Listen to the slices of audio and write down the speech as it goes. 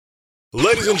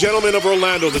Ladies and gentlemen of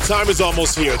Orlando, the time is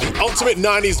almost here. The ultimate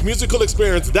 90s musical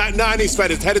experience, That 90s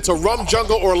Fest, is headed to Rum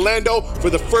Jungle, Orlando for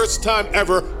the first time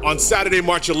ever on Saturday,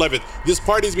 March 11th. This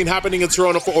party has been happening in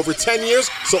Toronto for over 10 years,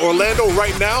 so Orlando,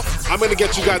 right now, I'm going to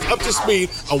get you guys up to speed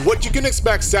on what you can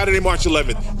expect Saturday, March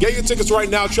 11th. Get your tickets right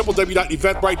now,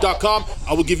 www.eventbrite.com.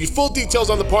 I will give you full details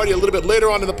on the party a little bit later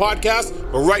on in the podcast,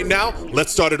 but right now,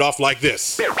 let's start it off like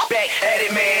this.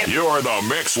 You're the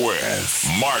mix with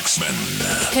Marksman.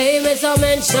 Hey, Mr.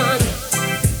 Mention,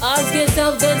 ask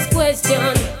yourself this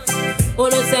question.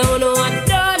 Wanna say, wanna what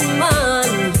done,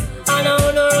 man? And I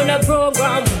wanna run the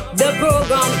program.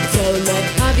 Tell me,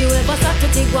 have you ever started to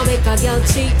think what make a girl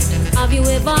cheat? Have you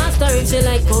ever asked her if she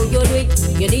like how you do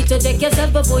it? You need to check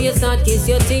yourself before you start kiss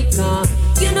your teeth.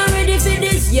 You're not ready for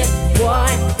this yet, boy.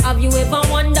 Have you ever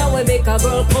wondered where make a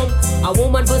girl come? A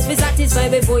woman must be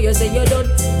satisfied before you say you're done.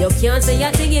 You can't say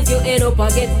a thing if you end up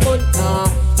and get fun.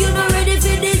 You're not ready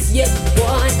for this yet,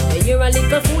 boy. And you're a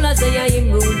little fool as say I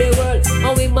him rule the world.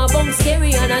 And with my bum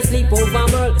scary and I sleep over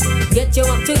world. Get your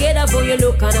act together before you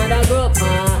look another girl.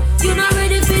 You're not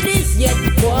ready for this yet,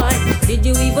 boy. Did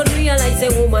you even realize a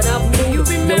woman have mood?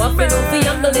 You have to know for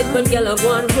young the little girl of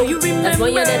one room. That's why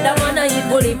you're the one I eat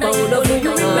bully pound of food.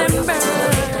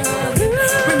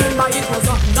 Remember it was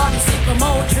under the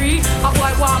sycamore tree. A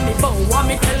boy want me bow, want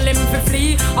me tell him to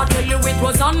flee. I tell you it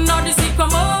was under the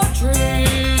sycamore tree.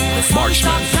 The sun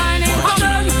stopped shining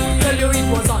again. Tell you it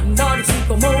was under the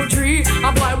sycamore tree.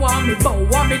 A boy want me bow,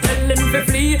 want me tell him to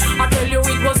flee. I tell you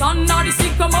it was under the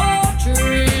sycamore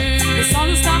tree. The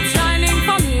sun stopped shining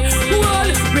for me. Well,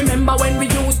 remember when we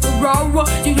used to grow?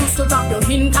 You used to drop your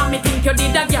hint and me think you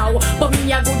did a yow. But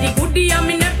me a goody and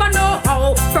me never know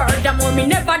how. Furthermore, me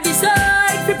never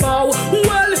decide to bow.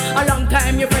 Well, a long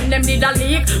time your friend them did a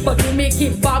leak, but you me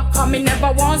keep back cause me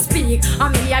never want speak.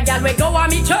 And me a gal we go on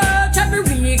me church every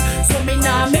week. So me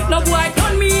nah make no boy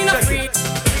turn me in a freak.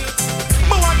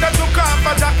 Me want to look off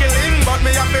for Jacqueline, but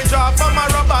me have to drop for my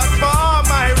robbers, for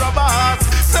my robbers.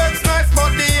 Sex nice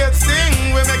but the hate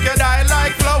sting. We make you die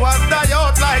like flowers, die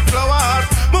out like flowers.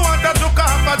 Me want to look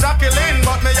off for Jacqueline,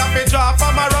 but me have to drop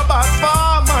for my robbers,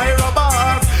 for my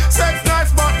robbers. Sex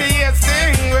nice but the hate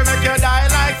sting. We make you die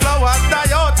like flowers,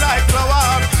 die out like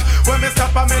flowers. When me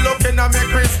stop and me looking at me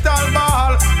crystal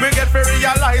ball, me get to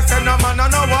realize that no man on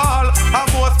no wall. And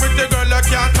most pretty girl you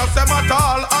can't trust them at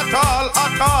all, at all,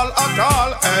 at all, at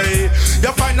all. Hey,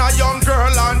 you find a young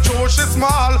girl and true she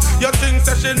small. You think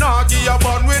that she not give you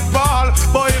bun with ball,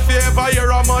 but if you ever hear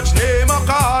how much name I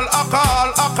call, I call,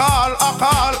 I call, I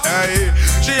call. Hey,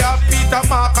 she have Peter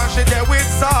Mark and she there with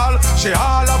Saul. She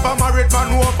all of a married man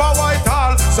who up a white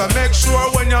hall. So make sure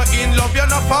when you're in love you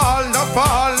no fall, no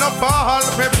fall, no fall.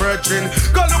 Me virgin,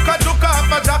 go look at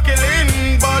for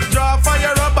Jacqueline, but draw for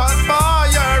your robbers, for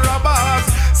your robbers.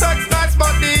 Sex nice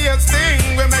but the hate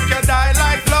sting. We make you die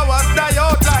like flowers, die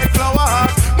out like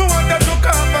flowers. Me want to look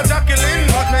for Jacqueline,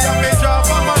 but me have to draw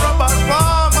for my robbers,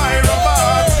 for my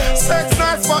robbers. Sex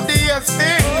nice but the hate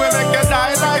sting. We make you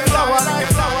die like flowers, like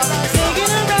flowers. Taking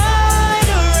a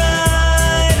ride,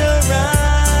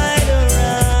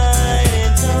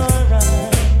 it's alright.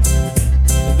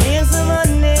 Getting some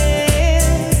money.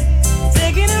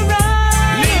 Taking a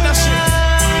ride,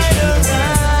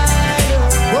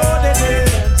 What they did,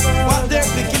 what they're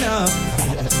picking up.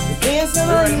 getting some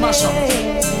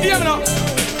money. Hear me now.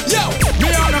 Yo, me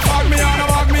on a fog, me on a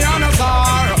walk, me on a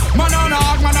star. Man on a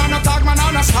hog, man on a tag, man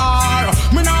on a star.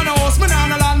 Me on a house, me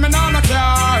on a land, me on a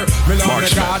car. Me love the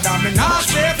God and me not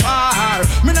stay far.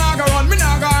 Me not go run, me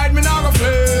not go hide, me not go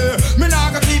flee. Me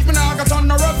not go thief, me not go turn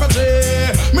no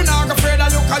refugee. Me not go afraid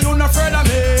of you, cause you not afraid of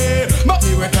me. But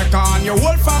me will take on your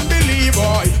whole family,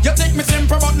 boy. You think me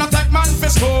simple, but not take man for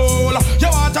school. You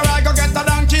want to ride, go get a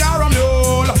donkey or a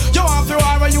mule. You want to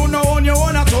ride when you know on your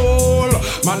own at all.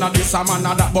 Man a this a man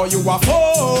a that, boy you a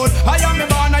fool. I am me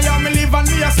born, I am me live and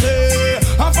me a stay.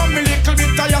 And from me little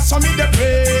bit I just saw me the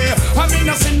pray. I mean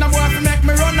no sin no boy to make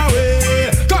me run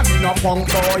away. Come in no punk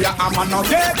boy, I'm a no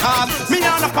get hard. Me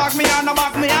on a pack, me on a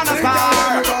back, me on a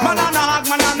star. Man on a hug,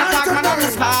 man on a tag, man on a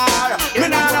star. Me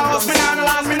on a house, me on a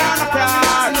land, me on a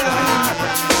car.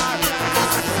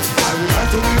 I would like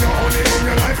to be the only in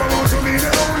your life. I want to be the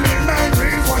only man.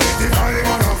 Dream quality time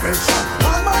on affection.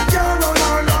 All my girl on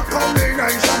all that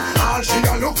combination. All she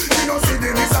a look, she no see the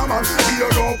this a man. She a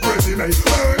no resume,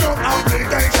 burn up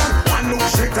application. One look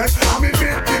she take, I'm in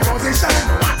 50 position.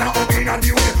 What a hooking and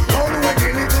the way, roll away the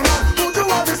little man. Would you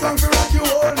want this long to rock you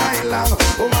all night long?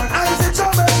 Oh man, I see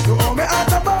trouble, you owe me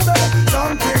out of bubble.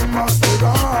 Something must be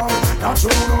wrong.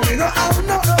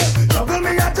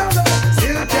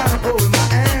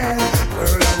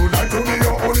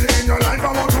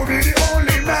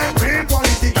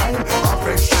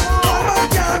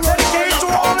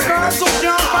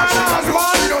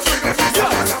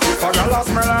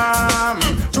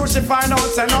 find out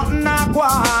say nothing not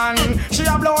one. She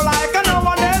a blow like a no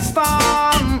one this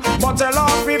storm, but tell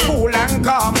her be cool and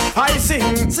calm. I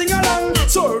sing along.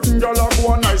 Certain girl a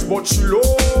go nice, but she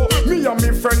low. Me and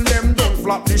me friend them don't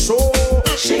flap the show.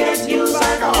 She gets used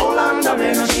like a whole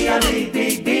underwear. She a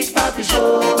big party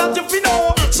show. That if you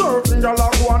know, certain girl a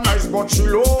go nice, but she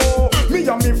low. Me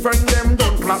and me friend them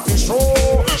don't flap the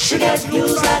show. She gets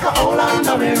used like a whole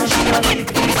underwear. She a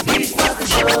big party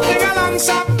show. Dig along,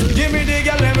 Sam. Give me the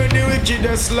girl, let me the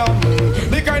wickedest slum.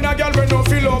 The kind of girl we no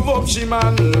feel love up, she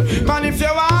man. Man, if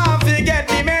you want to get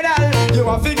the medal, you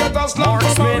want to get a slum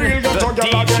from a real ghetto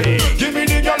girl again. Give me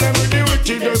the girl, let me the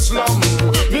wickedest slum.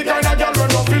 The kind of girl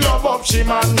we no feel love up, she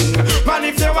man. Man,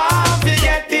 if you want to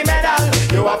get the medal,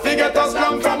 you want to get a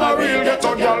slum from a real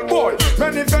ghetto girl, boy.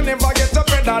 Man, if you never get a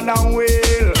feather down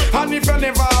wheel, and if you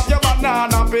never have your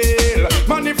banana peel,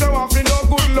 man, if you want to no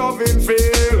good loving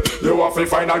feel, you want to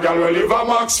find a girl who live a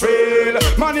Maxfield.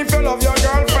 Man, if you love your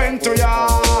girlfriend to ya,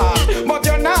 but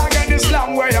you're not getting the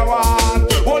slam where you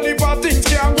want. Only for things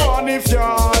can go on if you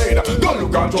hide. Go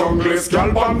look at junglist,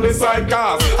 girl on the side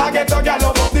cars. I get a girl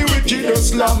up the wickedest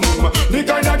slum. The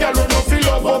kind of girl who no feel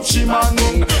love up she man.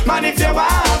 Man, if you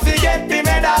want to get the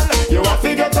medal, you want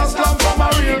to get a slum from a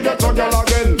real ghetto girl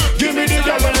again. Give me the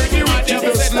girl with the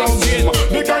wickedest slum.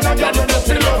 The kind of girl who no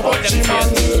feel love up she man.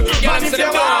 Man, if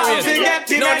you want to get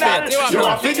the medal, you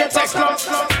want to get a slum.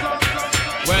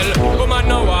 Well, woman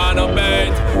no wanna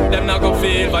bait. Them not gon'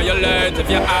 feel violate. If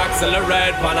you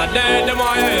accelerate, pan a day, them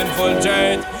more you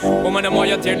infiltrate. Woman, them more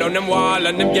you tear down them wall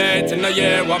and them gate. In the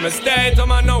year, what mistake,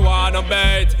 woman no wanna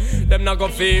bait. Them not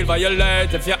gon' feel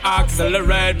violate. If you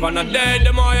accelerate, pan a day,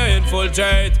 them more you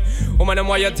infiltrate. Woman, them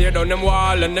more you tear down them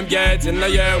wall and them gate. In the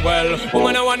year, well,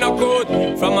 woman, I wanna cut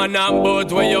from a knock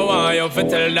boat where you want you fi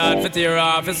tell that fi tear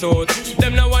off his suit.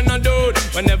 Them no wanna dude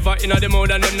whenever in the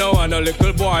mood, and them no want a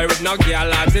little boy with no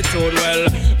girl attitude. Well,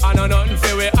 I know nothing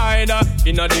fi we either.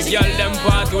 You know the girl them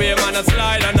pathway, man a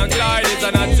slide and a glide. It's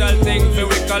a natural thing fi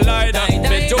we collide.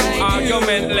 The two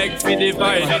argument like fi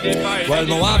divide. Well,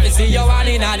 me want to see you all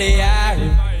in the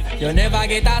air. You never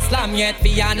get a slam yet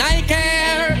fi and I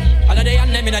care. All of the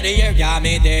and them in the air, yeah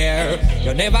me there.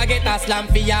 You never get a slam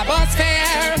fi a bus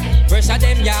fare. Pressure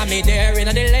them, yeah me there in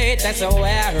the latest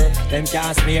wear. Them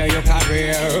can't smear your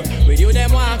career. With you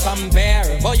them want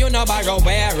compare, but you no borrow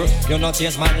wear. You no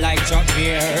chase man like Chuck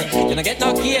Beer. You no get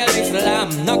no kill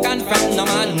Islam, no confront no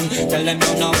man. Tell them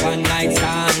you no one night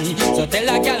stand. So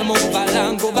tell a girl move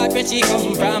along, go back where she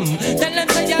come from. Tell them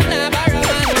say you not borrow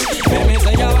man. Let me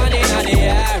say you want in the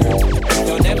air.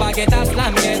 You never get a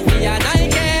slam yet, me and I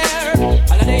care.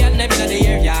 All of the and them in the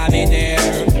air, yeah me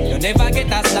there. You never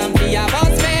get a slam, me a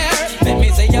bus fare. Let me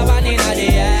say you want in the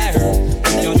air.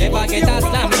 You never get a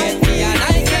slam yet, me and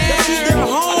I care.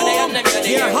 All of the and them in the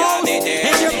air, yeah me there.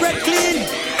 And your breath clean.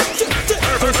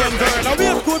 To some girl, I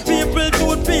wear good people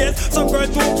toothpaste. Some girl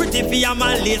too pretty for your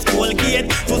manly's Colgate.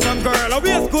 To some girl, I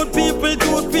wear good people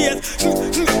toothpaste.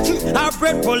 Her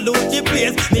breath pollute the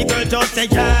place. Me girl just say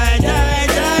jai, jai,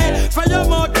 jai. For your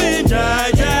mouth clean,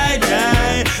 jai, jai,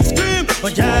 jai. Scream, oh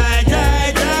jai,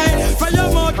 jai, jai. For your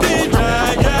mouth clean,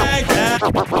 jai, jai, jai.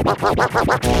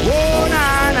 Oh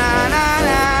na na na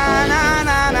na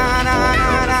na na na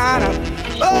na na.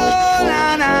 Oh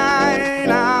na na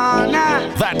na na.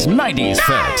 That 90s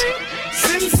fat.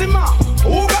 Sim Simma,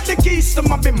 who got the keys to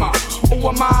my bimmer? Who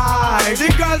am I? The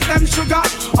girls them sugar.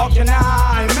 How can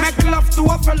I make love to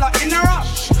a fella in a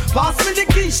rush? Pass me the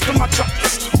keys to my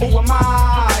trucks. Who am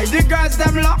I? The girls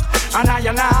them lock. And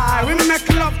I, we make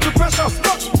love to precious.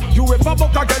 You ever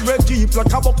buck a girl with deep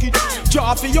like a bucket?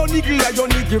 Draw for your niggle like your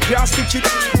niggle can't stitch it.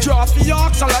 Draw for your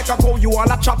oxen like a cow, you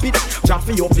wanna chop it. Draw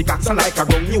for your pickaxe like a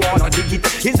gun, you wanna dig it.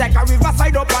 It's like a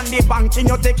riverside up on the bank and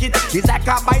you take it. It's like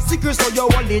a bicycle so you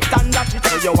hold it and dash it.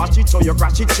 So you watch it, so you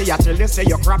crash it. She a tell you say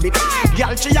you grab it.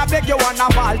 Girl, she a beg you wanna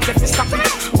ball, say fi stop it.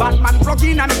 Batman plug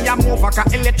in and me a move like a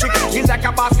electric. It's like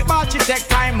a basketball, she take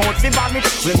time out fi vomit.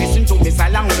 We listen to me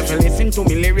silent, we listen to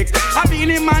me lyrics. I be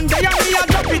in man, they and me a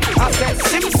drop it. I said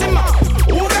Sim Simma,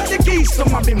 who got the keys to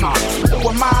my bimmer? Who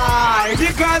am I? The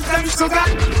girls them sugar.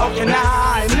 How can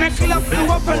I make love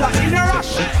to a fella in a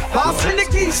rush? Pass me the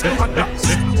keys to my ducks.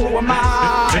 Who am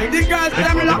I? The girls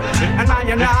them lock. And I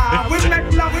we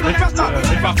make love with the pressure.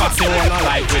 If I pass you all I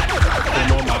like it,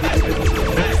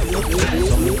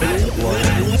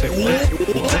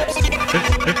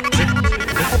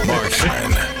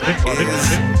 Marksman is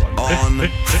on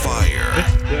fire.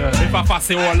 If I pass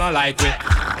you all I like it,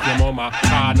 your mama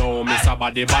can't know me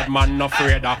somebody bad man no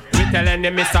afraid of. With tell any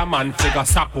miss a man figure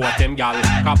support him, gal.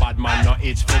 Cause bad man no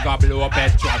itch figure blow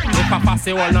petrol. If a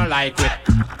fussy one no like it,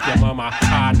 your mama,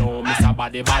 I know miss a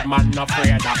body, bad man no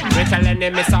afraid of. We tell any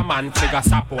miss a man figure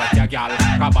support your gal.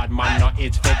 Cause bad man no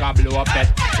itch figure blow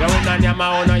pet. Yeah, we no nyama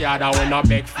on no yard and we no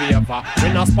beg favor.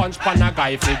 We no sponge pan a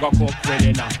guy figure cook for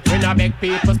dinner. We no beg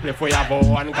people split for your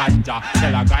bow and ganja.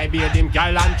 Tell a guy bathe him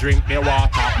gal and drink the water.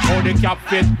 How the cap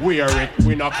fit, wear it,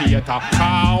 we no cater.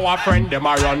 Cause our friend them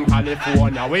a run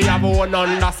California. We have one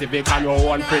Honda Civic and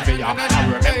one Privia.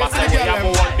 And remember say we have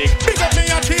one big. Big up me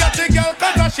a theater girl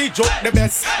cause she joke the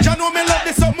best. You know me love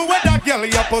this something with that girl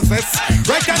you possess.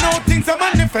 Right I know things are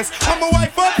manifest. I'm a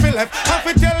wife up for left. I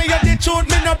fi tell you the truth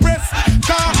me no press.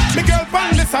 Cause me girl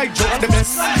from the side joke the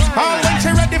best. All when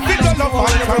she ready fi go love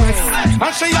and caress.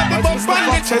 And she have the bumps on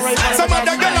the chest. Some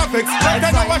other girl a vex. Right I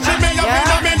know what she may have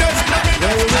in a minute.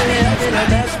 We're having a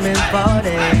bashment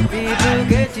party. People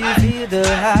get to feel the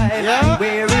hype. Yeah.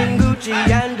 Wearing Gucci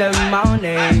and the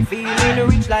money. Feeling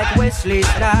rich like Wesley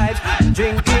Snipes.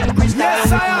 Drinking crystal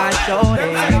with my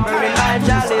shorty. Burning my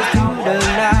chalice through the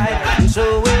night.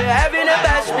 So we're having a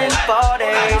bashment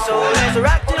party. So let's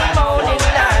rock till morning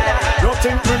light. You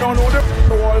think we don't know the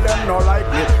world them no like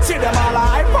me. See them all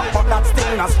hype up but that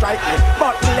still not strike me.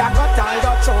 But me I got and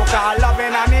got choke all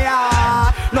loving on me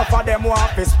heart. None of them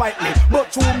want to spite me.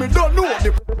 But true me don't know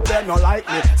the them no like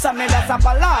me. So me that's up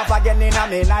a laugh again in a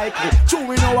me Nike. True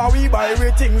we know how we buy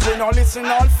everything. We no listen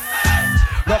all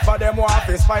none of them want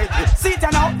to spite me. See it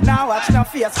now watch no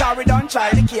face. Cause we don't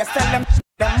try the case. Tell them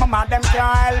mama, them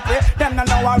can't help it. Them don't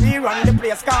know how we run the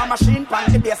place. Car machine,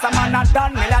 pan the base. A man a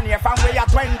done millionaire from way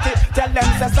at 20. Tell them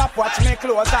say stop watch me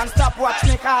clothes and stop watch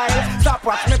me Kyle. Stop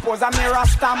watch me pose and me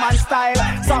Rasta man style.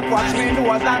 Stop watch me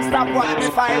nose and stop watch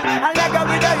me file. And let go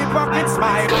with a hypocrite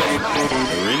smile.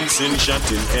 Rinsing,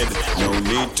 shot in head. No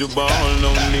need to ball,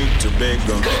 no need to beg.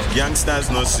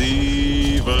 Youngsters no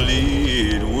see even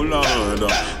lead. Oh Lord,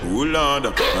 oh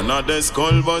Lord. Another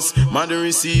skull bus. Mother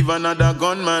receive another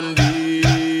gunman deed.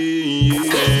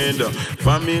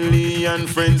 Family and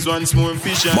friends once more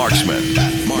fish and Marksman.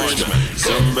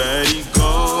 Somebody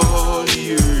call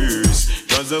yours.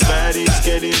 Cause the body's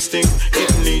getting stink.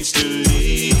 It needs to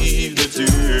leave the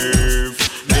turf.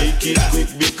 Make it quick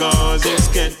because it's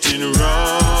getting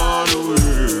rather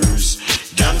worse.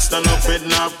 Gangsta no fed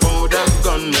no powder,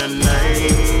 gunman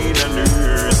night and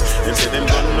nurse. Them say them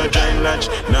gun no giant lodge,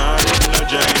 nah no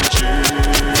giant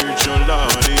church, oh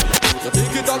lordy. You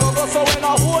think it all over so when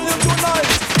I hold you tonight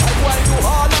I go and do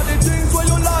all of the things where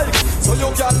you like. So you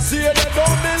can see they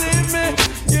don't believe me.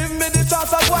 Give me the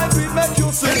chance I go and we make you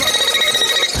see.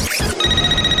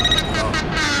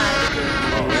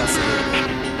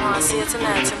 See you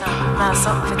tonight. Now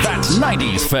something for That's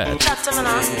 90s Fed. Chat to me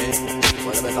now. Well,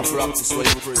 I better practice what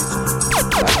you preach.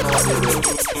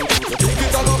 You think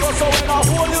it all over so when I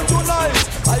hold you tonight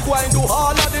I go and do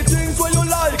all of the things where you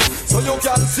like. So you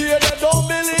can see they don't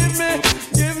believe me.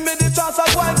 Give me the chance I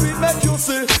go and we make you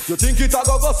see. You think it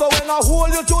all go so when I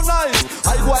hold you tonight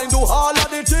I go and do all of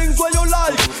the things where you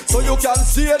like. So you can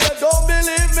see they don't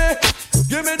believe me.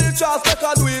 Give me the chance that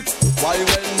I do it. Why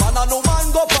when man and no man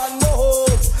go and no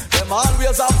hope. Them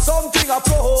always have something I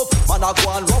prove. Man a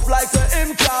go and rough like the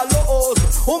him can't lose.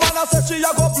 Woman a say she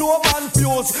a go blow man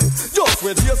fuse. Just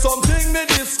wait hear something me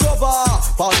discover.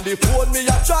 On the phone me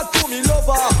a chat to me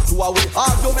lover. To a we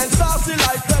argument saucy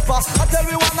like pepper. I tell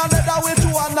we one another we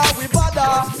two and now we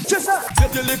bother. She say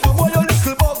get your little boy your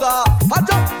little bugger. I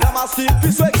jump them a steal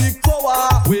piece with big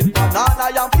power. With banana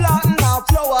and plantain and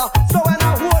flour. So when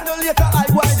I hold you later I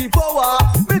go and the power.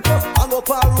 Because I know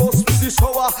for roast with the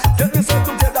shower. Get me some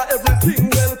together everything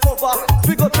well cover.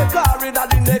 We go take car in the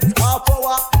next half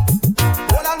hour.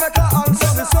 Well I make her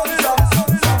answer me so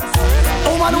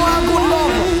woman want good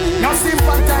love. Now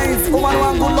sympathize. Woman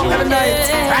want good love every night.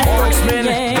 Right, Marksman.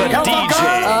 The DJ.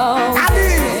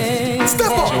 Adi.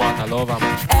 Step up. She want to love him.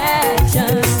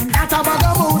 Action. That's a bag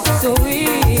of mood.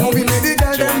 Sweet. Now we made the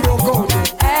girl them broke out.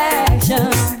 Action.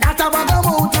 That's a bag of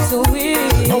mood.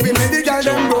 Sweet. Now we made the girl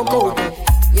them broke out.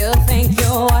 You think you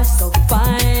are so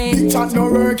fine. Chat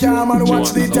no work, yeah, man,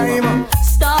 watch the time.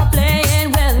 Stop playing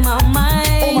with my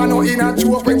mind. Oh, man, no in a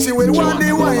joke when she will want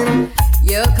the wine.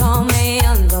 You call me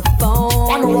on the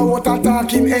phone. I know what a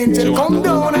talking angel come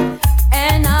down.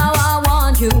 And now I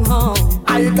want you home.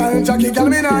 I tell Jackie, girl,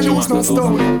 me nah use no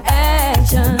stone.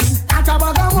 Action. At a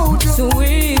bag of mood.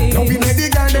 Sweet. Now we made the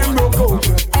girl them broke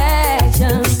out.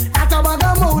 Action. At a bag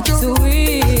of mood.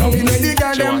 Sweet. Now we made the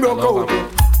girl them broke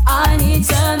out. I need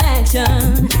some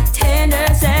action,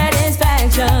 tender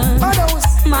satisfaction.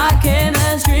 My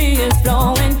chemistry is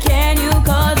flowing. Can you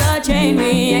cause a chain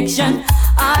reaction?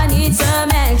 I need some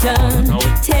action,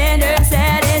 tender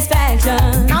satisfaction.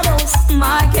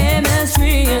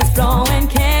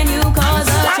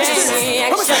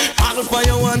 Model for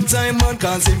you one time, man,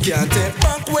 cause him can't take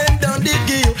back when down did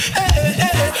give you.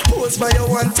 Pose for you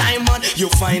one time, man, you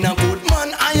find a good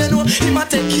man, and you know him a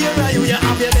take care of you, you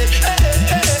have your bed.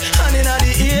 Hand in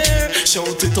the air,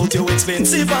 shout it out, you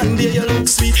expensive, and there you look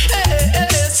sweet.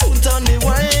 Soon turn the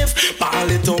wife, ball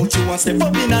it out, you want step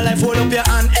up in a life, hold up your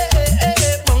hand.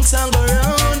 Bounce and go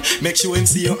round, make sure him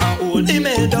see you and hold him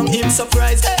head down, him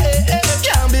surprised.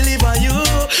 Can't believe on you,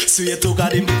 so you took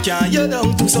out him, can't you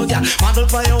down too, so yeah. Model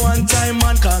for you one time,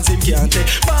 man, cause him can't take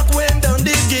back when down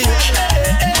this game.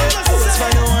 Pose for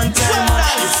you one time, man,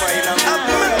 you find a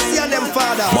mercy on them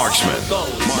father. Marksman.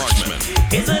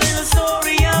 It's a little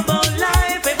story about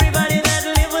life. Everybody that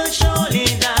live will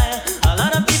surely die. A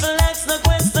lot of people ask the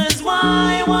questions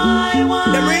why?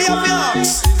 Them really up your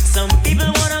arms. Some people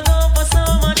wanna go for so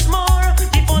much more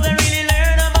before they really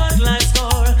learn about life's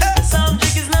score. The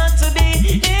subject is not to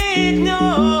be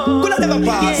ignored. Could I never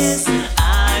pass? Yes,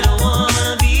 I don't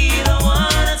wanna be the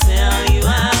one to tell you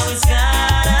how it's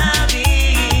gotta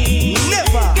be.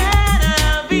 Never.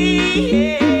 Gotta be.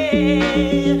 Yeah.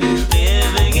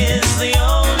 Living is the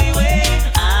only way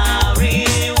I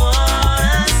really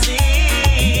wanna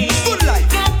see. Good life.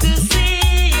 Got to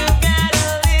see, you gotta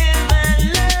live and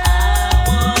love. I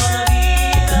wanna be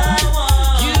the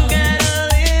one. You gotta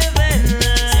live and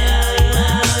love. Tell you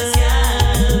how it's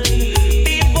gotta be.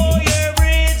 Before your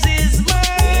bridge is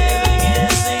burned. Living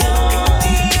is the only way.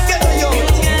 Get on your You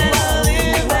gotta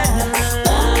live and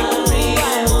love. I really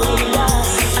wanna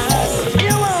see.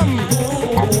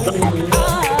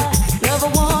 Never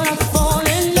wanna fall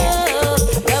in love.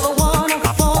 Never wanna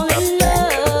fall in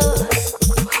love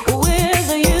with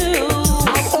you.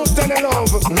 Open the love.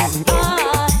 I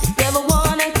never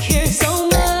wanna care so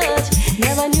much.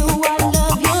 Never knew I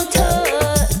love your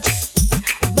touch,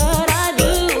 but I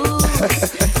do.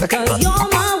 'Cause you're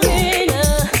my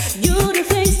winner. You the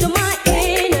face to my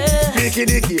inner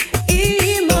Dicky.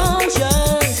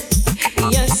 emotions.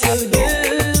 Yes, you do.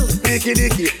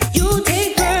 Dicky. You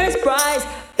take first prize.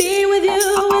 Being with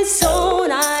you is so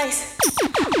nice.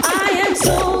 I am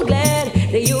so glad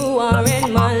that you are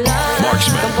in my life.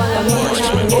 Come follow me.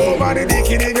 Over the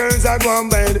bikini girls are gone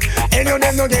bad. And you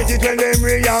them no get it when them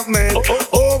react, man.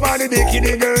 Over the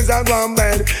bikini girls are gone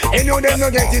bad. And you them no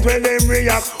get it when them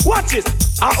react. Watch it.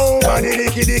 Over the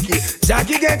dicky.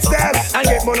 Jackie gets stabbed and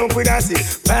get money up with a stick.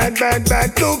 Bad.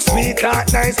 Look sweet,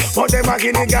 that nice. But them a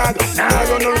guinea gag. Now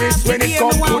run no risk when it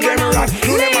come to them rat.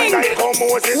 Do them a like how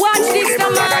Moses. Watch this, the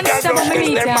man. Stop on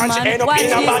me, man. Watch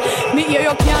this. Me hear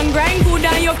you can grind good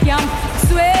and you can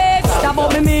sweat. Stop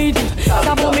on me meat.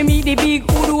 Stop on me meat. The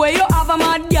big food where you have a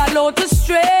mad gal out to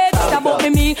straight. Stop on me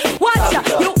meat. Watch ya.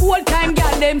 You old time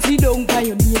gal them see down by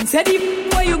your name. Say the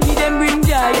where you give them bring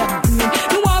joy and pain.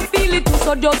 You want feel it too,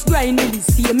 so just grind with the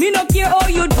same. Me no care how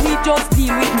you do it, just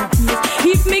deal with my case.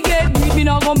 If me get weed, me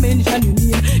not gonna mention your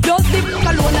name. Just leave me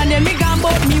alone and then me can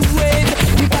bout me weight.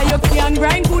 Because you can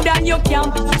grind good and you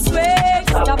can sweat.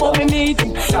 Stop on me meat.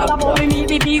 Stop on me meat.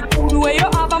 The big food where you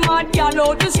have a mad gal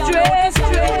out to stress.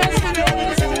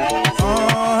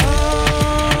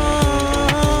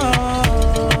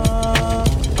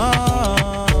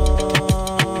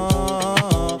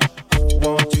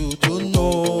 Want you to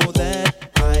know that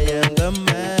I am the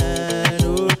man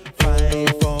who fight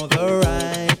for the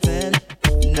right and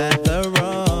not the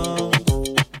wrong.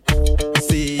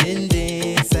 Seeing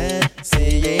this and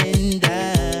seeing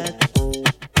that,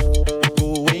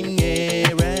 going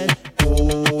here and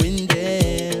going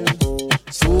there.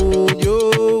 Soon you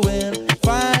will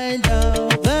find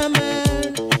out the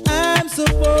man I'm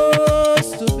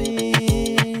supposed to be.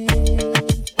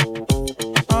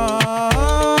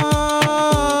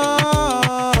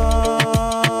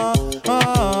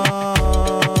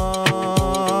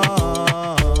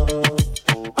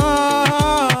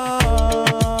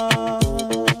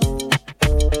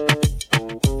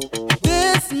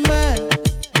 This man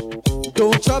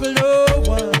don't trouble no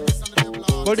one,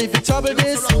 but if you trouble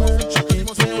this man,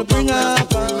 it will bring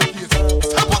up.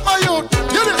 Step up my youth,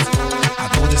 get it. I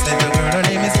told this little girl her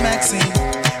name is Maxine.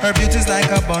 Her beauty's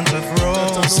like a bunch of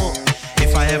roses.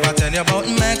 If I ever tell you about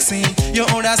Maxine, you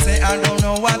would say I don't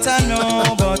know what I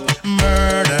know, but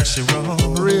murder she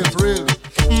wrote. Real.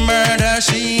 Murder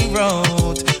she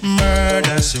wrote.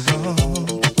 Murder she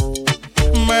wrote.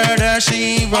 Murder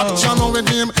she wrote. Action with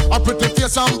him, a pretty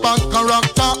face and bad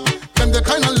character. Them the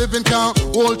kind of living can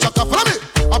hold chaka. Follow me.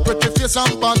 A pretty face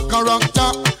and bad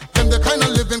character. Them the kind of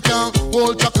living can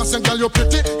hold chaka. Say, girl, you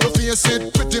pretty, your face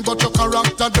it pretty, but your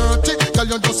character dirty. Girl,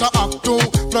 you just a act too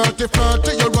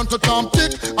flirty. You run to Tom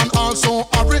Dick and also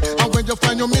hurry. And when you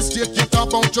find your mistake, you talk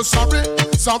about you sorry.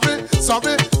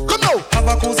 Come now. Have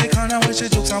a cozy corner where she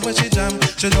jokes and where she jam.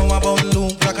 She know about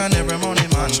Luke like I never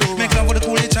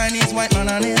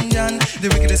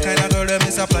this kind of girl that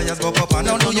Miss Suppliers go up and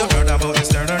down. You heard about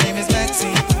this girl, her name is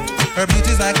Maxine. Her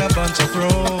beauty's like a bunch of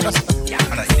roses.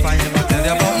 And if I ever tell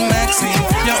you about Maxine,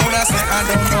 you would have say I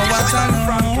don't know what I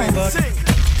know, but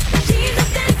She's a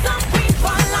dancer queen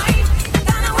for life.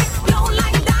 Gonna explode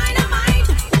like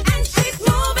dynamite. And she's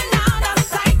moving out of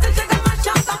sight. So she gonna mash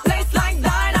up the place like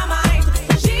dynamite.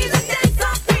 She's a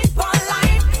dancer queen for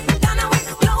life. Gonna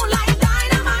explode like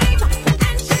dynamite.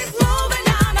 And she's moving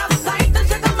out of sight. So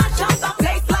she gonna mash up the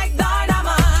place like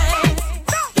dynamite.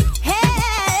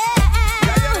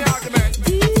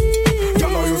 You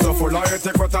know you so full of your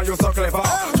tick, but you so clever.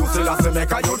 You still have to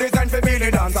make a you design for me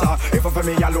the dancer. If for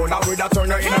me alone, I would have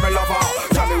turned her in a me lover.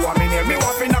 Tell me what me name, me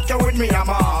want to knock you with me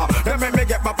hammer. Then make me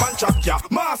get my punch up ya,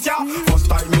 mass ya. First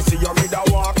time me see you with a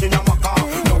walk in a maca.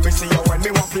 Now me see you when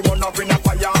me walk me burn up in a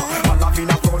fire. I love in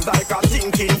a front like a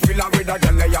thinking filler with a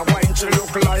girl ya wine. She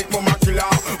look like mama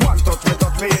killer. One touch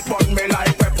me, it burn me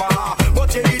like pepper.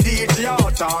 But you the DJ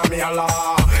out on me a la.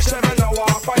 She me no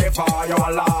walk forever, you a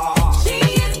la. She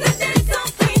is the dancer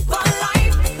queen for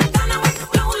life. Gonna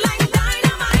explode like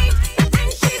dynamite.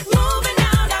 And she's moving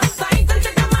out of sight. So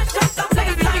she gonna mash up the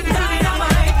place like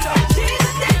dynamite. She's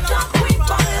the dancer queen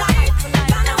for life.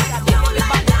 Gonna explode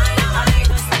like dynamite.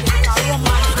 And she's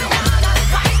moving out of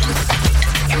sight.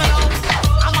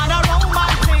 I'm on a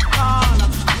romantic call.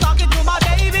 Talking to my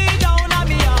baby down on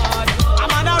the yard.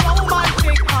 I'm on a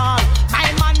romantic call. My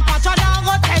man Pacha now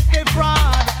go take the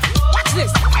fraud. Watch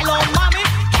this. Hello, mommy.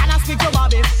 Can I speak to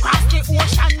Bobby? Cross the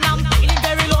ocean. I'm feeling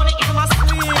very lonely in my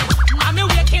sleep. Mommy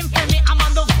waiting for me. I'm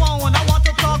on the phone. I want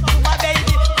to talk to my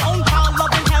baby. Phone call,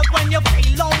 love and help when you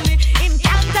feel lonely. In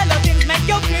can't tell her things make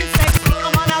you feel sexy.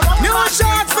 I'm on a romantic New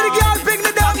shots for the girl, pick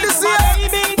the dog this year.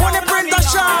 When they print the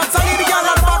shots, I need the girl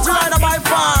that party rider by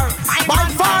far. By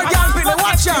far, girl, pick the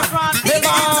watch ya. Big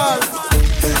all.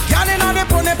 Girl in on the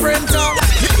pony printer.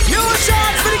 New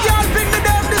shots for the girl, pick the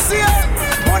dog this year.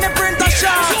 When they print the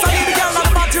shots, I need the girl that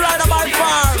party rider by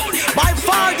far. By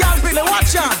far, girl, pick the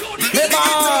watch ya. Big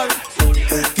all.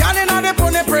 Girl in on the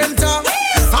pony printer.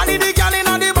 I need the girl in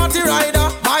on the party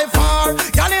rider by far.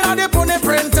 Girl in on the pony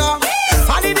printer.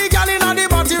 I need the girl in on the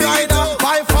party rider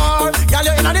by far. Girl,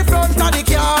 you in on the front of the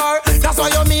car. That's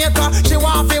why you make her. She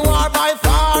want fi war by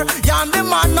far. You and the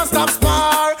man no stop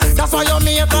spar. That's why you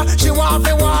make her. She want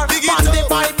fi war. Pan the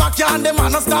bike back, you and the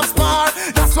man no stop spar.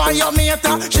 That's why you make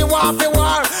her. She want fi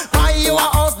war. Buy you a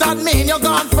house, that mean you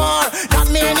gone far. That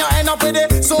mean you end up with the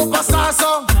superstar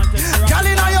song. Girl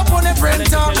in on your pony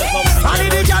printer. I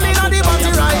need the girl in on the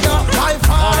party rider by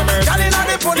far. Girl in on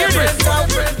the pony printer.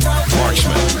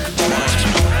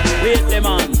 Wait the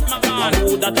man, and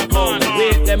who that a come?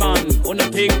 Wait the man, who no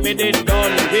think me did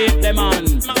done? Wait the man,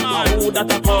 and who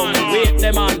that a come? Wait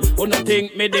the man, who no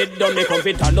think me did done? Me come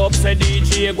fi turn up, say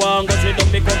DJ go and go sit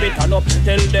down. Me come fi turn up,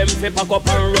 tell them fi pack up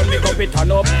and run. Me come fi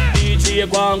turn up, DJ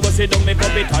go and go sit down. Me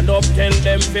come fi turn up, tell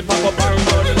them fi pack up and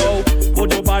run now.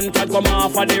 Put up and cat come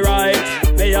off of the right.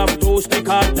 They have two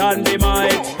sticker than the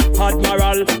mic.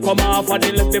 Admiral come off of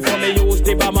the left before me use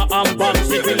the bomber and box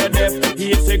it till the death.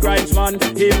 He's the grinds man,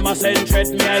 him a send threat.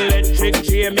 Me electric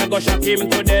chain, me go shock him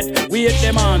to death. Wait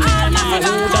the man, and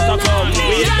who that a come?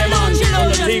 Wait the man, on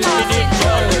the thing we did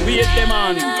done. Wait the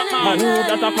man, and who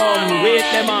that a come? Wait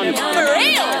the man. For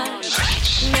real.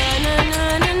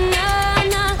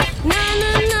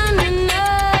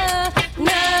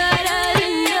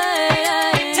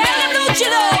 Tell them don't you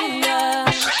know?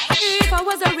 If I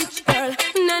was a rich girl,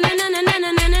 na na na na na na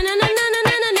na na na na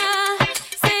na na na.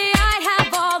 Say I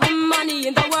have all the money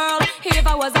in the world. If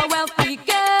I was a wealthy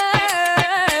girl,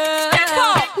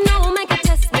 no man can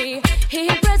test me. He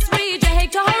press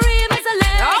reject or even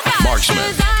select.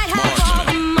 'Cause I have all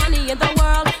the money in the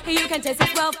world. You can test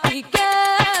this wealthy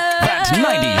girl. That's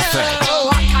 90s Fat.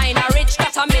 What kind of rich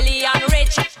got a million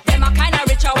rich? Them a kind of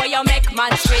richer where you make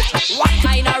man rich. What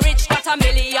kind of rich got a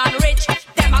million rich?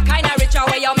 Them a kind of richer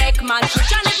where you make man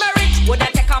rich. And if me rich, would I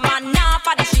take a man off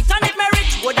of the street? And if me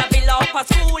rich, would I build up a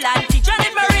school and teach? And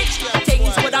if me rich,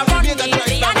 things would I run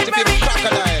neatly. And if me rich,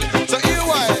 so here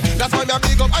why? That's why me a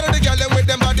big up out of the girl them with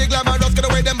them body glamorous. Get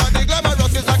away them body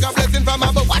glamorous is like a blessing from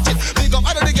above. Watch it. Big up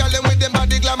out of the girl them with them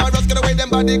body glamorous. Get away them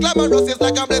body glamorous is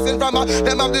like a blessing from above.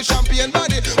 Them have the champion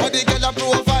body, but the girl a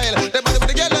profile. The body with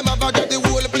the girl them have got the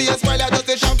whole place while I just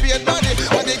a champion body,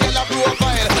 but the girl a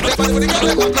profile. The body with the girl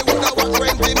them have the whole what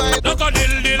 20 miles. Duck a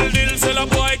dill dill dill, sell a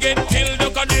boy get killed.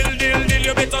 Duck a dill dill dill,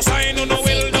 you better sign on the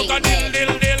will. Duck a dill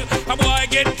dill dill, a boy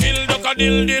get killed. Duck a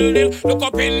dill dill dill, look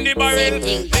up in the barrel.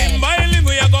 Limb by limb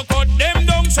we a go cut them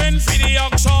down, send for the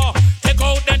oxa. Take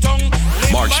out the tongue.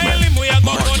 Limb by limb we a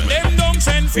go cut them down,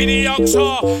 send for the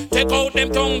oxa. Take out them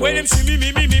tongue. When them see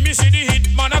me see the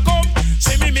hit man a come.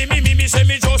 See me say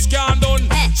me just can't done.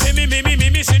 See me,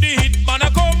 see the hit man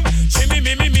a come. See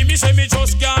me, say me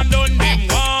just can't done. Them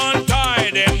one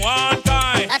tie.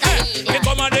 They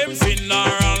come and them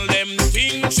funeral, them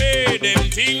things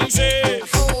say.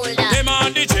 Them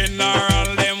and the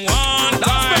general, them one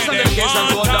tie.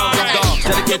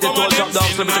 Dedicated to all top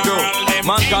dogs, let me take you.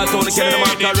 Man called Tony Kelly, the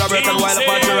man called Robert, and while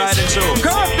apart to riding show.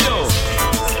 Curfew!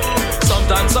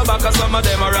 Sometimes some back, some of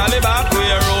them are rally back. We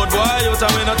a road boy, you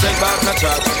tell me not take back no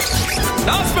chat.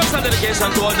 Now special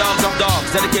dedication to all dogs of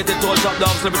dogs. Dedicated to all top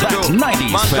dogs, let me take you.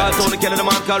 Man called Tony Kelly, the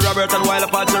man called Robert, and while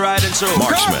apart to riding show.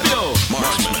 Curfew!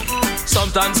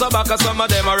 Sometimes some back, some of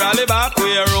them are rally back.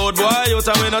 We a road boy, you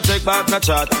tell me not take back no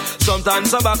chat. Sometimes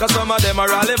some back, some of them are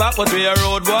rally back. But we a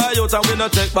road boy, you tell me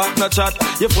not take back no chat.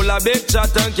 You full of big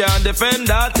chat and can't defend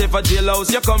that. If a jailhouse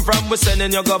you come from, we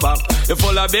sending you go back. You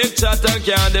full of big chat and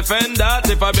can't defend that.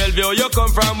 If a Bellevue you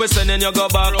come from, we sending you go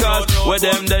back. Cause with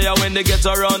them there when they get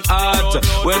around hot.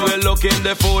 When we looking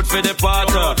the food for the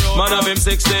pot. Man have him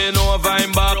 16 over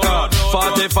him back.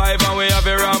 45 and we have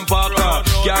a rampacker.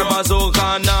 Car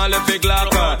bazooka and all if it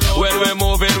glacker. When we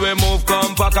move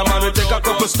compact. Man we take a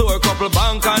couple store, couple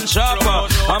bank and shopper.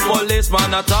 And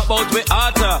policeman a talk out we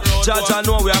hotter. Judge I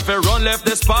know we have to run left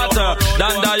the spotter.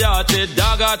 Dan the yachty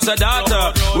dog at the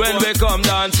data. When we come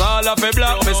dance all of a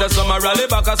block. Me say some a rally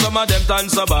back and some of them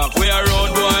dance back. We a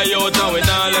road boy out and we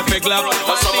not left a glock.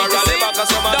 And some a rally back and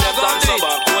some of them dance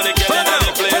back. When they get in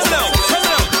the place now.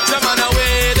 Some man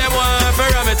away them want to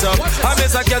ram it up. I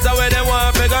miss a cat away them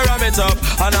want to ram it up.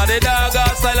 And all the dog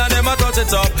style and them a touch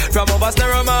it up. From over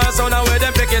stereo man sound and where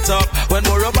them pick it up. When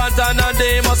more up and down and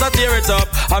they must a tear it up.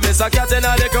 I miss a cat in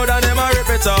all the crowd and them a rip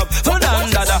it up. So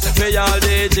dan dada, me all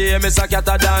DJ, miss a cat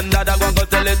a dan dada. Go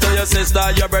tell it to your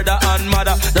sister, your brother and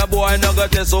mother. The boy no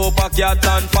got a super cat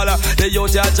and follow. The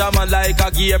youth ya jaman like a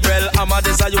Gabriel Amma.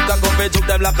 This a youth a come fi juke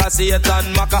them like a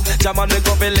Satan Maka. Jaman me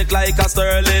come fi lick like a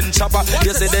Sterling chopper.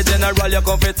 You see the general, you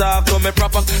come fi talk to me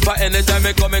proper. But anytime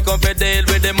me come fi deal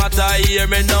with the matter. Hear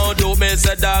me now, do me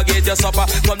say dog eat your supper.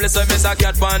 Come listen, miss a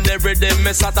cat pan the rhythm,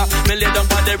 me sata. Me lay down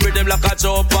pan the rhythm like a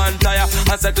jump and tire.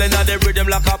 And circling on the rhythm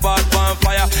like a pot pan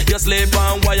fire. You sleep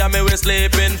on wire, me we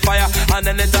sleep in fire. And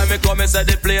anytime me come, me say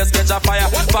the place catch a fire.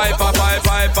 Five, but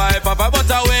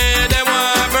away they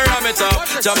want to ram it up.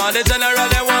 Jaman the general,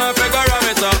 they want to ram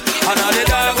it up. And all the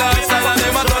dog style and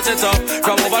them a touch it up.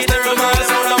 From over stereo man,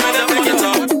 sound and when they pick it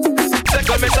up.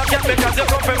 Second me suck it because you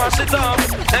come from mash it up.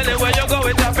 Anywhere you go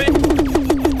with that fit.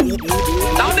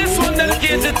 Now this one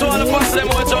dedicated to all the boss them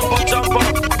who jump up.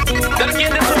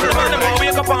 Dedicated to the man them who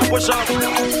wake up and push up.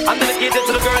 And dedicated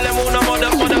to the girl them who no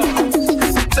mother.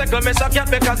 Second me suck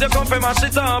it because you come from mash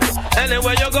it up.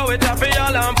 Anywhere you go with that fit,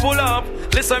 y'all and pull up.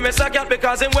 Listen, me suck it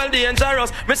because him well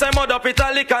dangerous. Me say mud up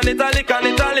italic and italic and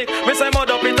italic. Me say mud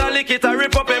up italic, it a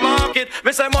rip up a market.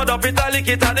 Me say mud up italic,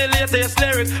 it a the latest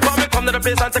lyrics. But me come to the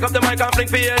place and take up the mic and fling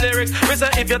for your lyrics. Me say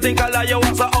if you think I lie, you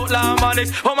want to outlaw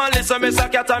manics. Oh man, listen, me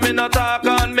suck it and me not talk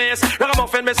on mace.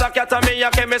 Ragamuffin, me suck it and me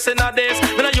a chemist in a days.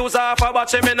 Me no use half a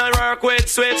watch, me no work with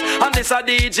switch. And this a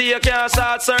DJ, you can't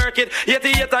short circuit.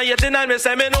 88 and 89, me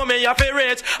say me know me a fi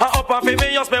rich. And up and fi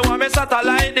me just me want me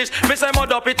satellite dish. Me say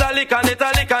mud up italic and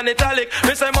italic and italic.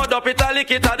 Me say mud up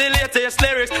italic, it a the latest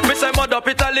lyrics. Me say mud up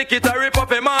italic, it a rip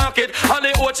up a market. And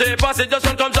the Oche passage just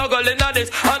don't come juggling on this.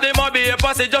 And the Mobile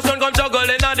passage just don't come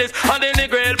juggling on this. And the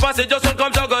Negril passage just don't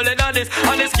come juggling on this.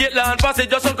 And the Skitland passage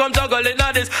just don't come juggling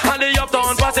on this. And the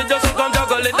Uptown passage just don't come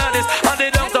juggling on this. And the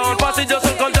Downtown passage just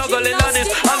don't come juggling on this.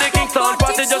 And the Kingston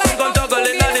passage just don't come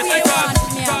juggling on this.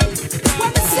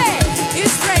 What I say?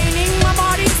 It's raining, my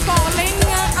body's falling.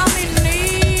 I'm in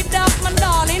need of my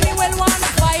darling. He will want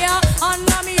fire, and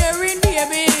I'm hearing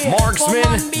baby.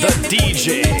 Marksman, the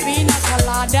DJ.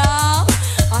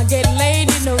 I get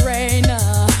laid in the rain.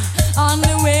 On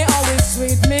the way, always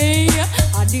sweet me.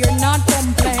 I dare not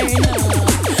complain.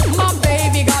 My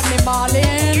baby got me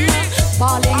balling.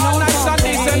 Balling all on nice and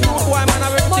decent, boy, man,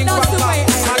 everything but that's the way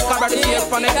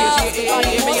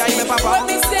what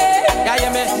me say? Yeah,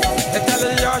 yeah, me. They tell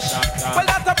you, Josh. Well,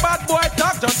 that's a bad boy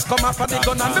talk. Just come off of the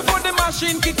gun and before the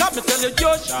machine kick up, me tell you,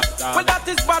 Josh. Well, that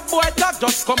is bad boy talk.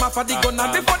 Just come off of the gun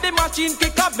and before the machine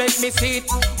kick up, make me see it.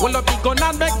 Well, up the gun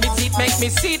and make me see it, make me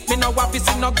see it. Me no want to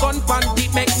see no gun pan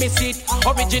deep, make me see it.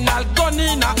 Original gun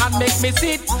in and make me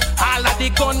see it. All of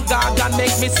the gun guard and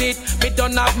make me see it. Me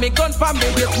don't have me gun pan me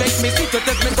wait, make me see it. You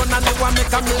take me gun and you want make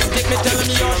a mistake, me tell me,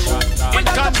 Josh. Well,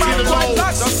 that's a bad boy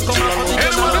talk. Just come off of the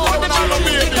gun and before the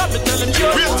machine kick up, me tell him,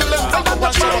 Josh. Well, that's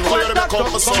a bad boy talk. Just come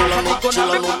off of the gun and before the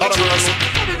machine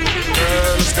kick up.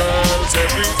 Girls,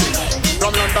 everything.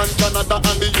 From London, Canada,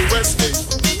 and the USA.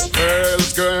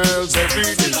 Girls,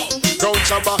 everything. Crown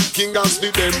never king and the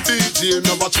them DJ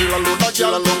never chill alone. A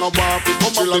girl along a walk it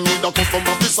come up. They need a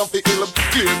customer piece of the hill.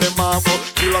 Clear them off.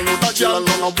 Chill alone. A girl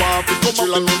along a walk it come up.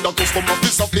 They need a customer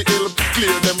piece of the hill.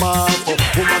 Clear them off.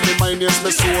 Woman in my name, my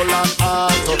soul and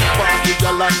heart. Party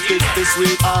girl and take the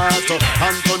sweetheart.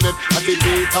 Antoinette at the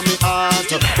beat of me heart.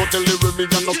 But tell the women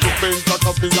you're not to paint like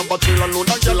a me a chill alone.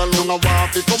 A girl along a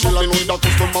walk it come up. They need a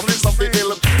customer piece of the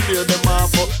hill. Clear them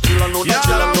off. Chill alone. A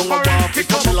girl along a walk it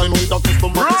come up. They need a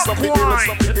customer piece of the hill.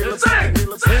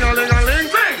 Sing-a-ling-a-ling,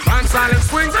 and silent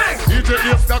swing. DJ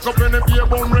Ace stack up in the beer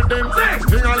bone rhythm.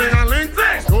 Sing-a-ling-a-ling,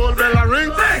 gold bell a ring.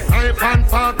 Knife and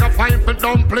fork a pipe for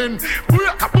dumpling.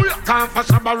 Booyaka, booyaka, for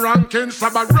Shabba ranking.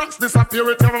 Shabba rocks disappear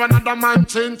with another man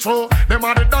change. So them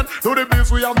are the done to the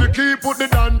biz. We have the key, put the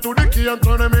down to the key and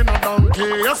turn them in a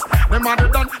donkey. Yes, them are the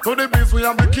done to the biz. We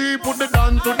have the key, put the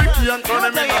down to the key and turn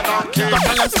them in a donkey.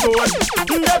 Let's go.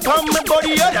 They come my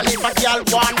body out and if a girl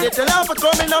want it, tell her for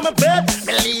coming on my bed.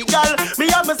 Me legal, me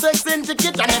have my sex in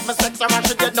ticket and if my sex around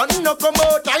she dead, nothing no come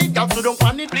out. I got to don't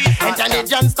pan it.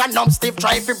 Intelligence stand up stiff,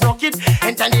 try to broke it.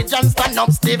 Intelligence stand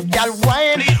up stiff, girl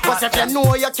wine. Cause if you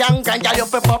know you can grind, girl you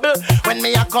fi bubble. When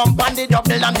me a come pan the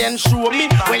double and then show me.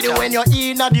 Well you when you're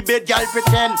in a the bed, girl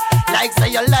pretend like say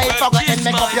your life I go and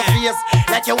make up your face.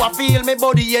 Like you a feel me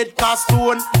body head cast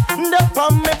stone. They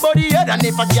pan me body head and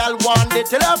if a girl want it,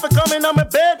 tell her for coming on my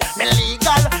bed. Me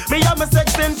legal, me have my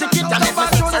sex in ticket and if my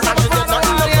sex around she dead,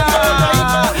 nothing no come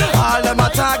out. All them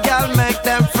attack, girl, make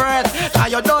them fret. Now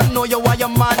you don't know you are your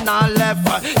man and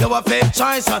left. You a fifth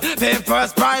choice, fifth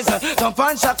first prize. Don't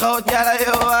punch a out, girl,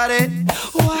 you are it.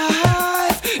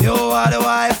 Wife, you are the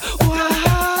wife.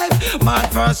 Wife, man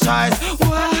first choice.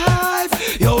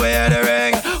 Wife, you wear the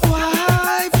ring.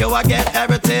 Wife, you a get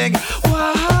everything.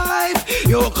 Wife,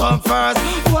 you come first.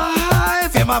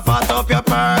 Wife, you ma fat up your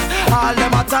purse. All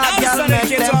them attack, girl,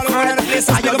 make them fret.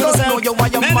 Now you don't know you are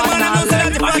your man and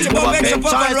left. You a fifth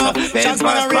choice, fifth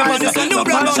first prize. Don't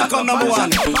punch a come number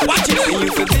one. Watch it.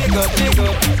 You feel big up, big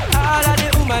up. All of the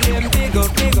woman them big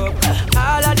up, big up.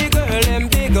 All of the girl them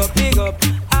big up, big up.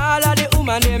 All of the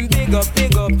woman them big up,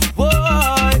 big up.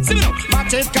 Boy, see me now.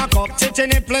 Back it cock up, titty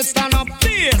nipple stand up.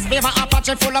 Please, be my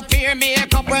Apache full of peer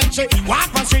makeup when she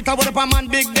walk on street. I would up a man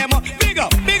big them up, big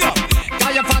up, big up.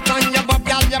 Girl you fat and you bob,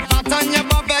 girl you fat and you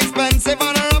bob expensive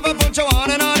and a rubber put you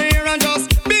on and on here and just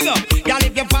big up. Girl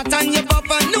if you fat and you bob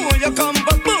and know you come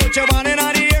but put you on and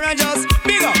on here and just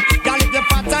big up. Girl if you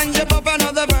fat and you bob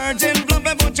another virgin plump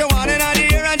and put you on and on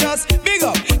here and just big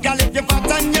up. Girl if you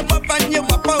fat and you bob and you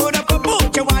bob out up and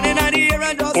put you on and on here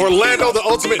and just Orlando, the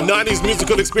ultimate 90s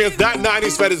musical experience. That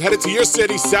 90s Fest is headed to your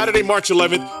city Saturday, March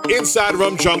 11th inside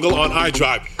Rum Jungle on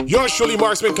iDrive. Yours truly,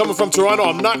 Marksman, coming from Toronto.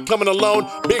 I'm not coming alone.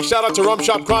 Big shout out to Rum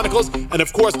Shop Chronicles and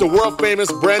of course the world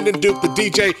famous Brandon Duke, the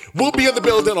DJ, will be in the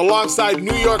building alongside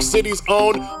New York City's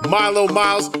own Milo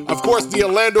Miles. Of course, the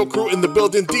Orlando crew in the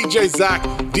building, DJ Zach,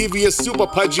 Devious, Super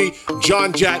Pudgy,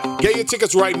 John Jett. Get your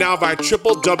tickets right now via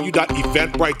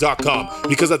www.eventbrite.com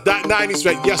because at that 90s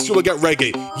Fest, yes, you will get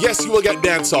reggae. Yes, you will get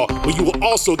dancehall, but you will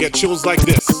also get tunes like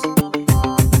this.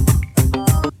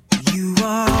 You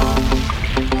are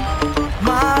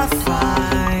my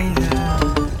fire,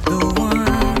 the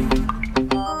one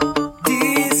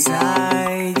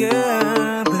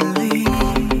desire,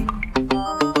 believe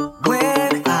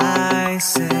when I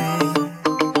say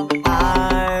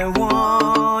I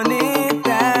want it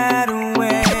that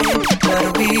way.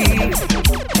 But we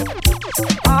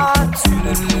are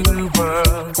two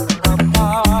worlds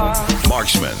apart.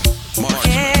 Marksman.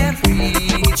 Can't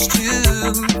reach to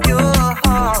your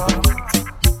heart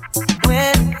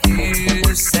when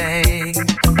you say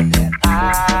that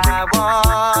I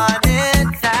want it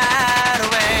that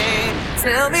way.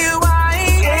 Tell me why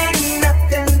ain't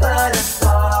nothing but a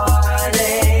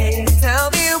party. Tell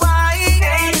me why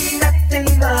ain't nothing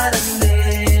but a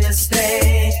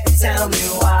mistake. Tell me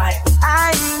why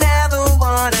I never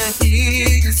wanna hear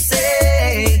you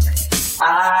say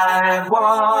I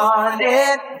want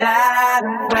it that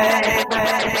way.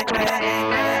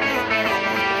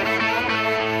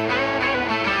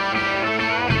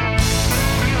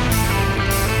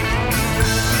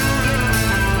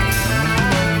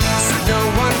 So no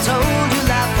one told you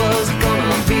life was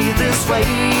gonna be this way.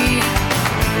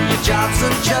 Your job's a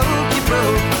joke, you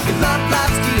broke. Your love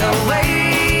life's the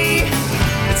away.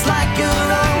 It's like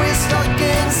you're always stuck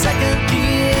in second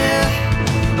gear.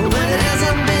 When it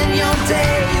hasn't been your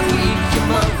day, your week, your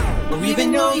month, or even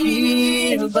your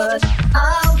year. But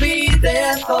I'll be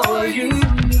there for you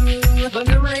when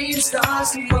the rain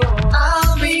starts to fall.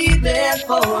 I'll be there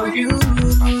for you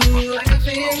like I've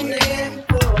been there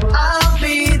before. I'll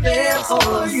be there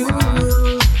for you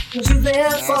 'cause you're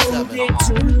there for me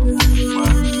too.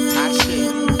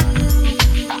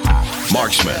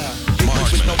 Marksman.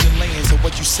 With no delaying, so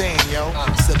what you saying, yo?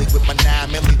 Silly with my 9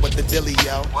 milli, what the dilly,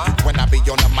 yo? When I be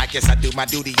on the mic, yes, I do my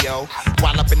duty, yo.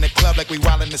 While up in the club like we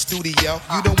while in the studio.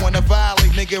 You don't wanna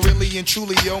violate, nigga, really and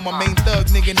truly, yo. My main thug,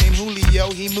 nigga named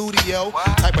Julio, he moody, yo.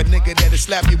 Type of nigga that'll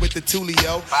slap you with the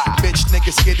tulio. Bitch,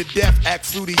 nigga scared to death, act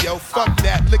fruity, yo. Fuck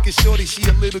that, look at shorty, she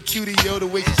a little cutie, yo. The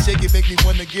way she shake it make me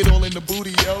wanna get all in the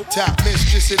booty, yo. Top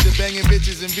mistress at the banging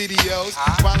bitches and videos.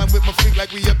 While I'm with my freak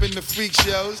like we up in the freak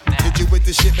shows. Hit you with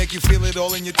the shit, make you feel it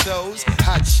all in your toes.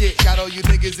 Hot shit, got all you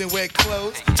niggas in wet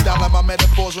clothes. Style out my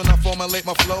metaphors when I formulate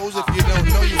my flows. If you don't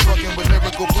know, you fucking with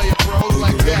lyrical player pros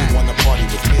like that. Really wanna party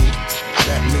with me?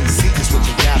 That means see just what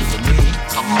you got for me.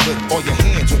 Put all your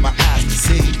hands with my eyes to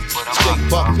see. Straight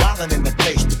buck wildin' in the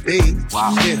place to be.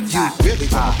 If you really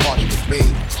wanna party with me,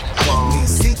 that means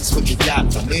see just what you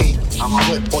got for me.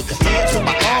 Put all your hands with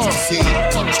my eyes to see.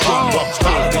 Straight buck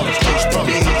wildin' in the place to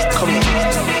be. Come on.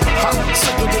 I'm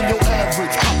sicker than your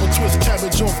average. Papa twist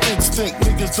cabbage off instinct.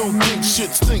 Niggas don't think shit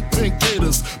stink. Pink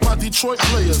Gators, my Detroit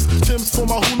players. Tim's for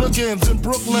my hooligans in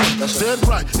Brooklyn. Dead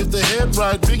right, if the head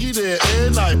right, Biggie there,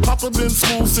 every night. Papa been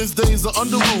school since days of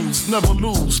under rules. Never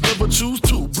lose, never choose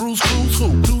to. Bruise, cruise, who?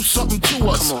 Do something to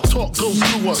us. Talk goes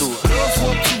through us. Girls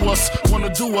want to us, wanna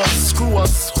do us. Screw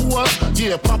us, who us?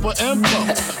 Yeah, Papa and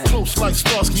Pup. Close like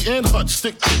Starsky and Hutch.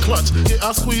 Stick to clutch. Yeah,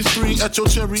 I squeeze 3 at your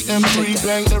cherry M3.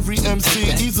 Bang every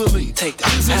MC easily. Take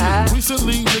that. Easily.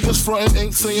 Recently, niggas frontin'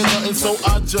 ain't saying nothing, so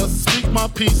I just speak my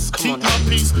peace. Keep my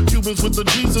peace. Cubans with the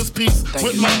Jesus peace.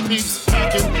 With my peace.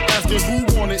 Packing, asking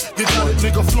who want it. You got it,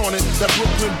 nigga, flaunt it. That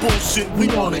Brooklyn bullshit, we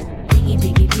on it. Biggie,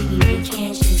 biggie, biggie, biggie,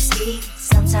 can't you see?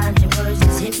 Sometimes your words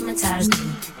just hypnotize me.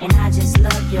 And I just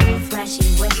love your flashy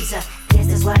ways. Guess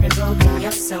that's why they broke in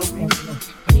your soul.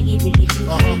 Biggie, biggie,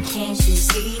 biggie, can't you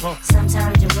see?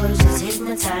 Sometimes your words just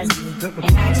hypnotize me.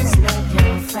 And I just love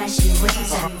your flashy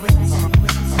ways.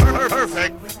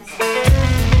 Perfect.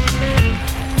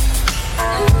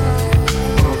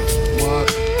 What?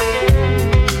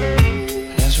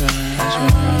 That's right, that's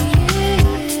right.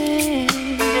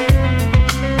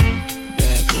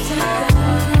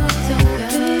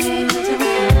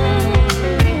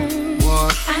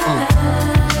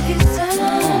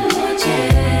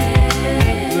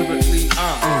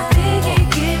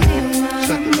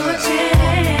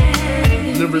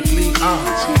 Lyrically,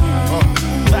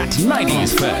 That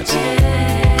 90s fest.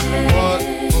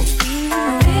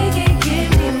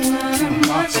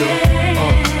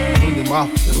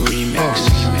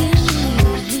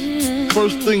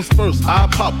 First things first, I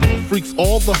pop up, freaks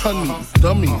all the honeys,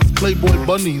 dummies, playboy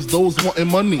bunnies, those wanting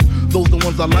money. Those the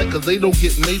ones I like cause they don't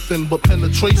get Nathan but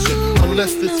penetration.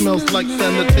 Unless it smells like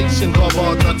sanitation.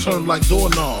 Garbage I turn like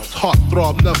doorknobs. Heart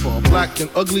throb never, black and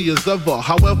ugly as ever.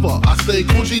 However, I stay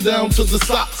Gucci down to the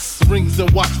socks. Rings and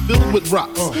watch filled with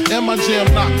rocks. And my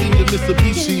jam knocking your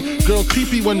Mitsubishi. Girls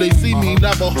pee-pee when they see me.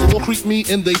 Navajo creep me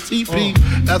in they teepee.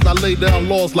 As I lay down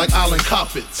laws like Island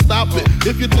Coppet. Stop it,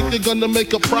 if you think they're gonna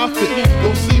make a profit.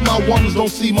 Don't see my ones, don't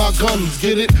see my guns.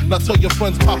 Get it? Now tell your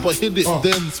friends Papa hit it.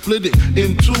 Then split it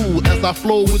in two as I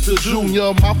flow with the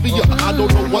Junior Mafia. I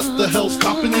don't know what the hell's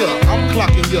stopping ya. I'm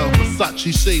clocking ya,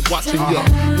 Versace shade watching ya.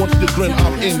 Once you grin,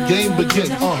 I'm in, game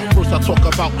begin. First I talk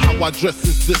about how I dress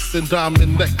is this and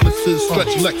diamond necklaces,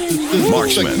 stretch Lexuses.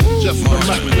 Marksman. Just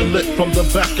immaculate. From the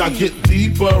back I get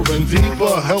deeper and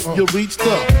deeper. Help you reach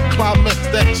the climax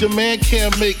that your man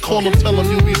can't make. Call him, tell him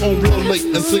you'll be home real late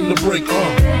and sing the break.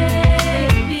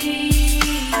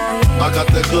 I got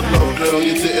that good love, girl,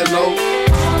 you didn't know.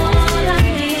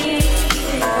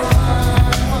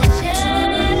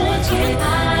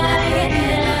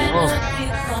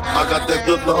 I got that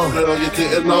good love, girl, you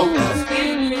didn't know.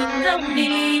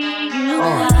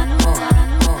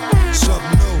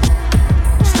 Something new.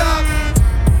 Stop,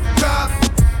 drop,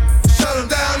 shut them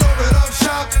down, open up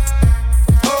shop.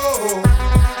 Oh,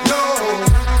 no,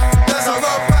 that's how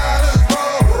Rough Riders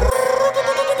roll.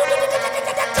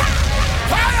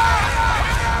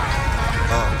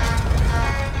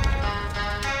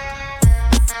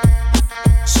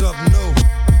 Something new.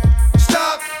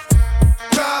 Stop,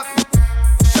 drop,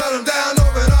 shut them down,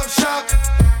 open up shop.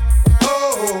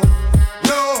 Oh,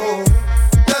 no,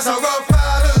 that's how Rough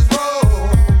Riders roll.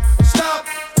 Stop,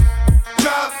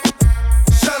 drop,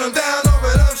 shut them down,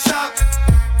 open up shop.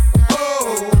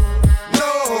 Oh, no,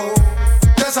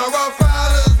 that's how Rough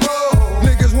Riders roll.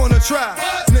 Niggas wanna try,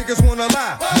 niggas wanna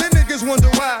lie, then niggas wonder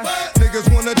why, niggas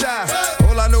wanna die.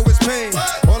 All I know is pain,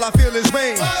 all I feel is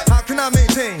rain. How can I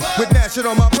maintain with that shit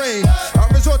on my brain? I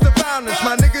resort to violence,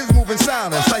 my niggas moving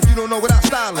silence like you don't know what I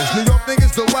style is. New York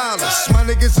niggas the wildest, my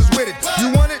niggas is with it.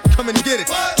 You want it? Come and get it.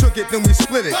 Took it, then we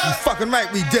split it. You fucking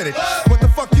right, we did it. What the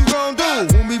fuck you gon' do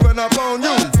when we run up on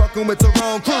you? Fucking with the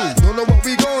wrong crew. Don't know what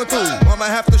we going through. I might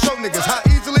have to show niggas how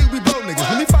easily we blow niggas.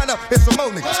 When we find out it's some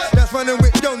more niggas that's running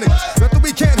with yo niggas. Nothing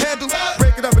we can't handle.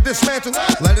 Break it up and dismantle.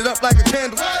 Light it up like a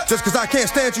candle. Just cause I can't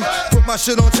stand you. Put my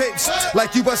shit on tapes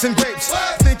like you bustin' grapes.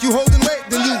 Think you holding weight,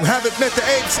 then you haven't met the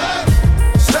apes.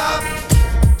 Stop,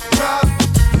 drop,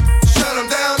 shut them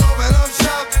down, open up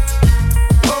shop.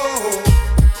 Oh,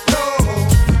 no,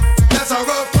 that's how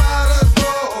rough riders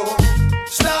roll.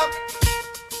 Stop,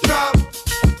 drop,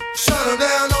 shut them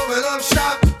down, open up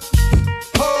shop.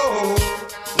 Oh,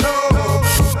 no.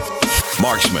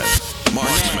 Marksman.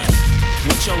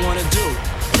 What y'all wanna do?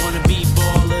 Wanna be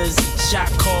ballers, shot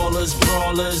callers,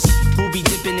 brawlers, who be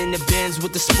dipping in the bins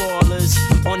with the spoilers.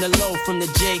 On the low from the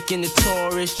Jake and the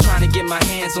Taurus, trying to get my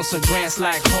hands on some grants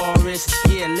like Horace.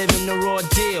 Yeah, living the raw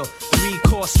deal,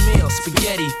 3-course meal,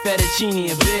 spaghetti, fettuccine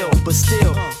and veal. But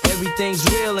still, everything's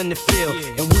real in the field,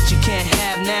 and what you can't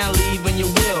have now, leave when you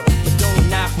will. But don't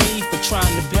knock me for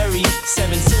trying to bury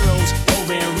 7 zeros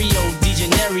over in Rio de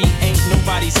Janeiro. Ain't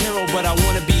nobody's hero, but I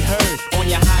wanna be heard on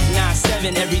your hot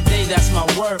 9-7 every day. That's my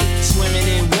work. Swimming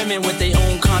in women with their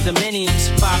own condominiums,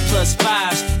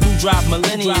 5+5s, who drive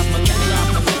millennium.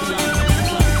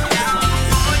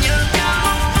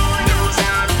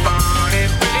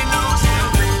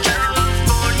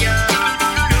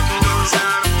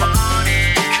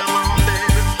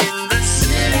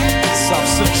 South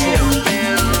Central.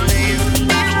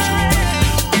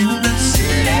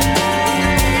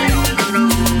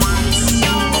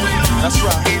 That's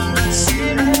right.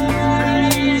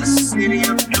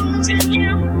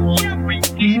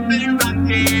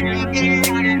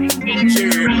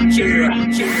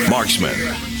 Marksman.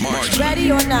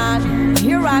 Ready or not,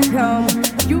 here I come.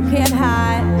 You can't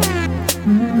hide.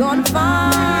 Gonna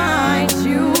find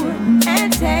you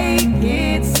and take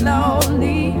it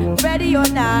slowly. Ready or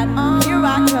not, here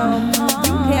I come.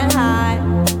 You can't hide.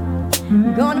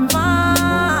 Gonna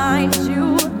find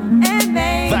you and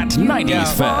make That you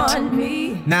 90s fat. want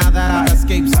me. Now that I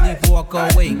escape, sleep, walk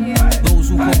awake. Those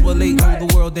who correlate know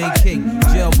the world ain't cake.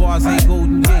 Jail bars ain't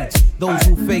golden gates. Those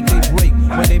who fake, they break.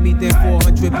 When they meet their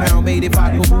 400-pound mate, if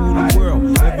I could rule the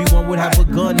world, everyone would have a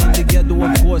gun in the ghetto,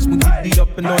 of course, when you beat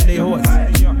up and on their horse.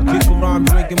 I kick around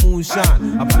drinking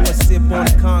moonshine. I pour a sip on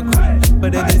the concrete,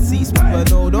 but it deceased. People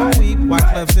know don't weep.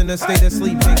 Wyclef's in a state of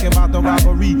sleep, thinking about the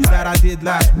robbery that I did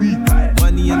last week.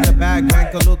 Money in the bag,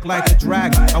 banker look like a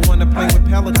drag. I wanna play with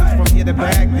pelicans from here to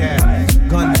Baghdad.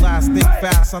 Gun blast, think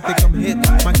fast, I think I'm hit.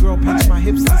 My girl pinched my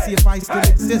hips to see if I still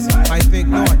exist. I think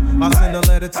not. I'll send a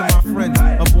letter to my friend,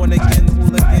 a born again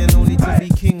hooligan, only to be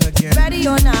king again. Ready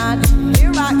or not,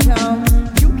 here I come.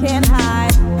 You can't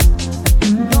hide.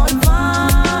 Gonna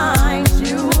find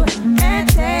you and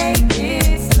take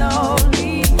it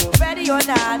slowly. Ready or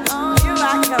not, here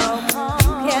I come.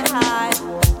 You can't hide.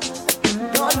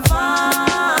 Gonna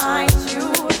find you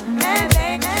and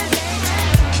make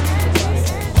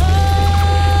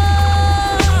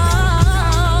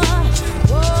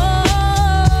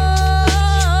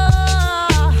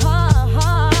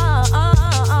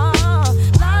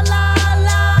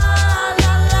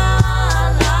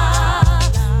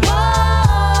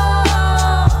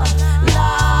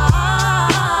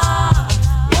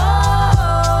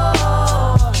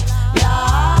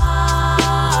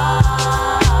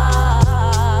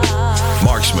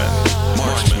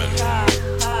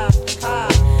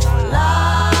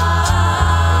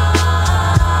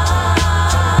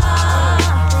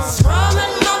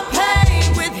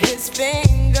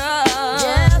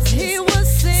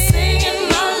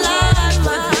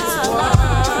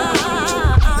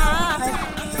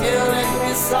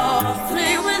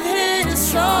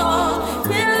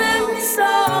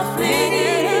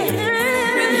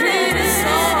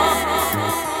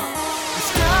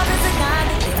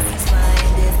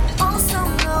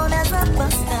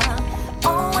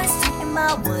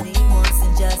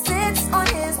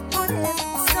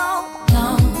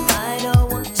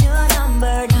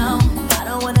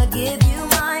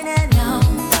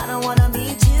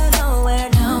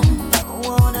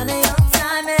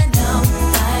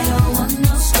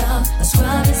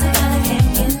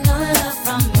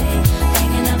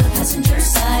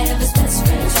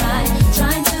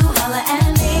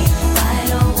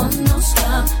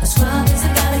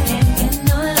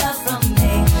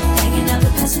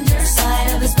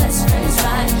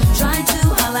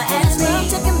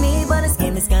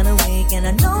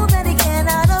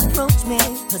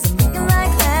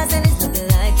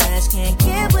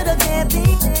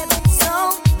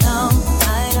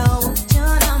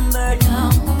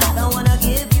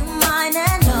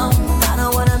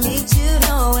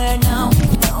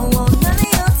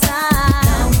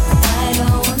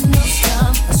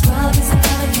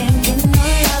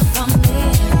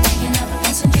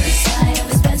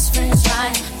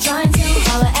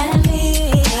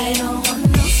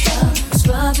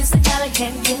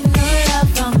can't get no love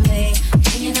from me.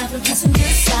 Hanging out the passenger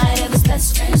side of his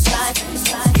best friend's ride.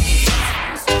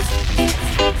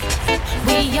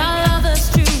 We are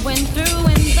lovers, true and through,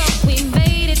 and though we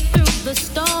made it through the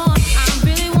storm, I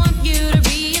really want you to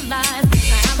realize,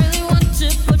 I really want to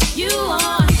put you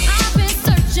on. I've been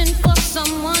searching for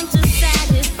someone to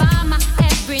satisfy my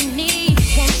every need.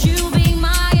 Won't you be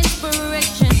my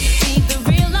inspiration? Be the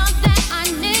real love that I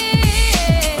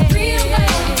need. Real love.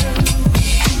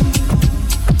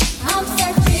 I'm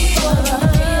searching for a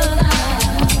real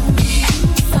love.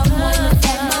 Someone to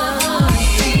set my heart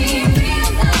free.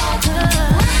 Real love.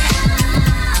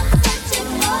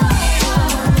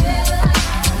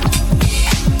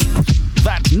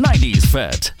 That 90s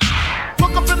Fete.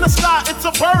 Look up in the sky, it's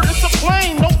a bird, it's a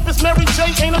plane. Nope, it's Mary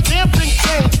J, ain't a damn thing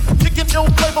changed. Kicking ill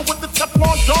flavor with the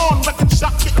Teflon Dawn. Wrecking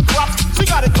shot, kicking props, she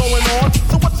got it going on.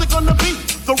 So what's it gonna be?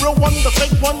 The real one, the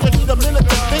fake one? You need a minute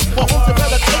to think. For whom you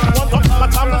better take one. My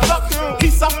time is up.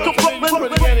 Peace out to Brooklyn.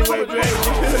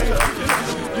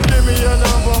 You give me your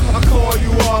number, I call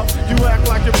you up. You act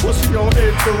like your pussy on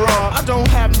interrupt. I don't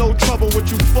have no trouble with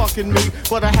you fucking me,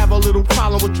 but I have a little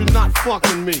problem with you not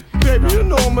fucking me. Baby, you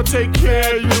know I'ma take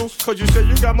care of you, cause you say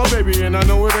you got my baby and I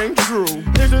know it ain't true.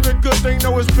 Is it a good thing?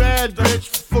 No, it's bad, bitch.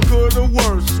 For good or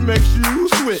worse, makes you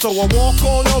switch. So I walk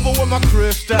on over with my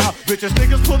crystal. Bitches,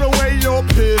 niggas, put away your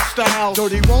pistol.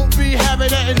 Dirty won't be having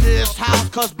that in this house,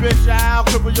 cause bitch, I'll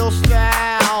cripple your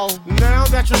style. Now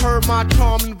that you heard my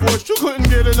charming voice, you couldn't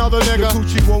get another nigga. The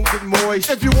coochie won't get moist.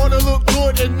 If you wanna look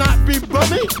good and not be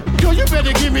bummy, yo, you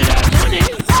better give me that money.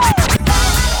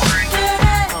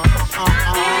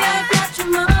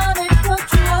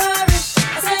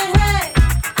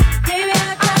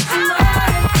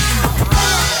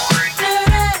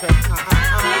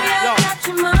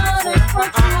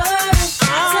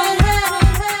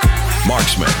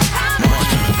 Marksman.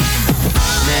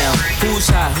 Now, who's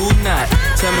hot, who not?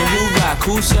 Tell me who rock,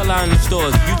 who sell out in the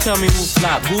stores. You tell me who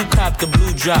flop, who cop the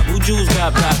blue drop, who jewels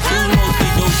got pop, who's mostly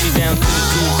doji down to the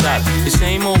two top. The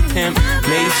same old pimp,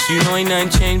 Mace, you know ain't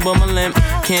nothing changed but my limp.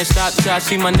 Can't stop till I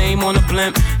see my name on the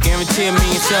blimp. Guarantee a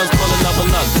million sales, call it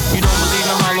level up. You don't believe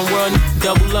in Harlem World,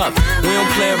 double up. We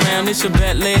don't play around, it's a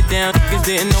bet, lay it down. Niggas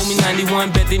didn't know me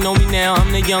 91, bet they know me now.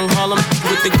 I'm the young Harlem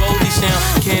with the Goldie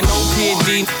sound. Can't no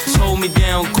PD, just hold me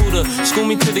down, cooler. School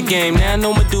me to the game, now I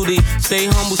know my duty. Stay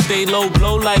humble, stay low,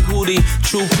 blow like Hootie.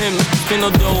 True pimp, spin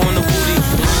no dough on the booty.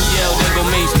 Yell, there go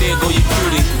Mace, there go your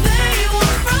cutie.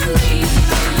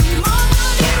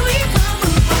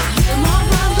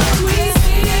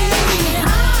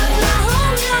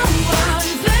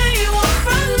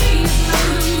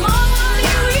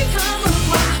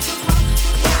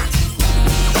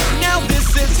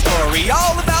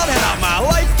 All about how my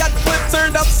life got flipped,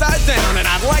 turned upside down, and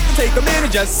I'd like to take a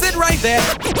minute, just sit right there.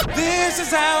 This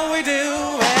is how we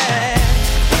do it.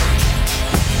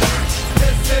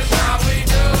 This is how we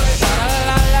do it. La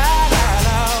la la la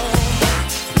la.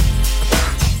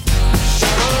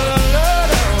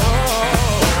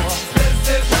 This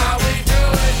is how we do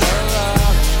it.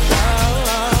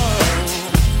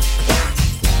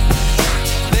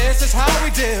 This is how we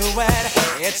do it.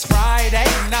 It's Friday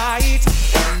night.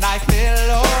 I feel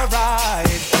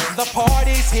alright. The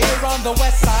party's here on the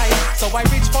west side, so I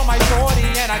reach for my 40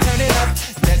 and I turn it up.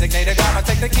 Designated driver,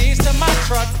 take the keys to my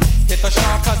truck. Hit the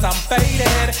shore cause I'm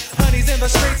faded. Honey's in the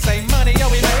streets, say money, yo,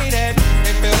 we made it.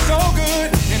 It feels so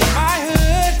good in my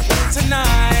hood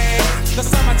tonight. The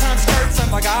summertime skirts and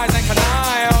the guys ain't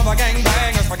canine. All the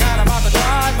gangbangers forgot about the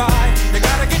drive-by. You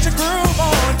gotta get your groove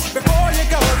on before you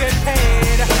go get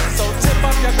paid. So tip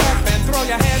up your cup and throw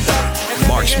your hands up.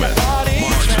 Marksman.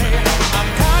 I'm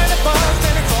kinda buzzed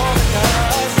and it's all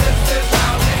because this is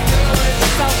how we do it.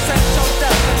 South Central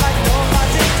does it like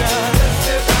nobody does. This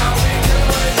is how we do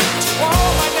it. To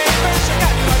all my neighbors, you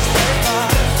got much paper.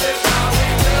 This is how we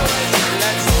do it.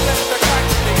 Let's flip the crack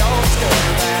to the old school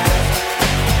band.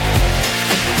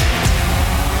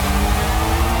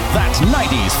 That's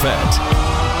 90s Fete.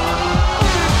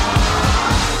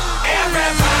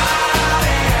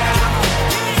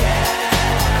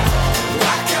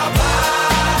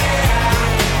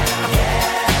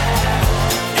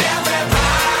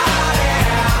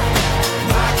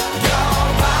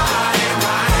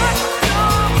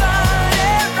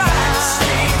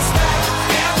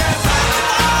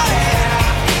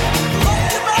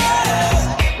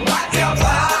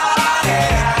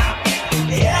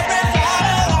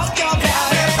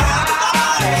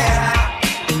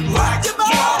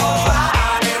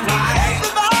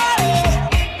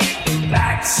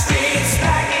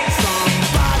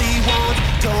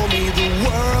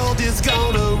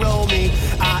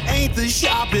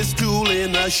 Sharpest tool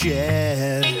in the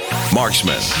shed.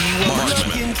 Marksman.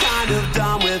 Looking kind of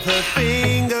dumb with her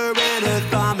finger and her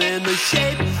thumb in the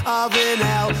shape of an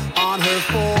L on her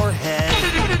forehead.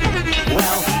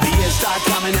 Well, the years start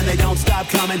coming and they don't stop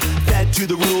coming. Fed to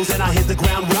the rules and I hit the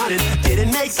ground running.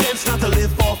 Didn't make sense not to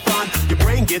live for fun. Your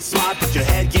brain gets smart but your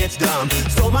head gets dumb.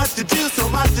 So much to do, so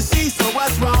much to see. So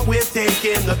what's wrong with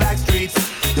taking the back streets?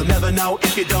 You'll never know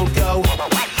if you don't go.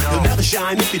 You'll never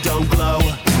shine if you don't glow.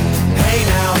 Hey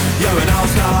now, you're an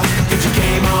all-star. Get your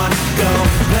game on, go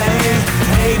play.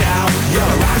 Hey now, you're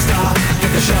a rock star.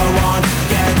 Get the show on,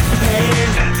 get paid.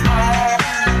 All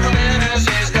the winners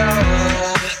is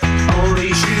gold.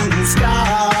 Only shooting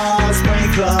stars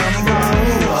break the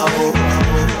road.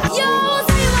 Yo, I'll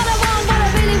tell you what I want, what I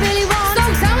really, really want. So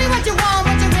tell me what you want,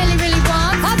 what you really, really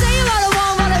want. I'll tell you what I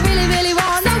want, what I really, really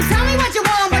want. So tell me what you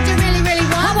want, what you really, really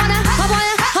want.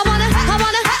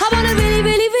 I wanna really,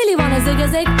 really, really wanna zig a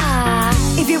zig.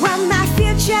 If you want my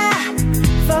future,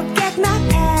 forget my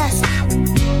past.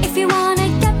 If you wanna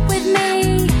get with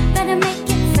me, better make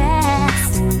it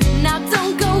fast. Now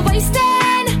don't go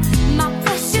wasting my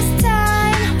precious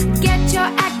time. Get your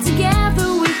act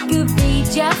together, we could be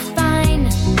just fine.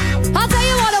 I'll tell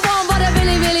you what I want, what I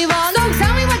really, really want. So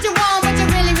tell me what you want, what you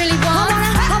really, really want.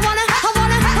 I wanna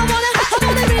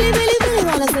really, really, really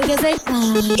wanna say.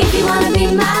 If you wanna be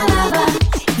my lover,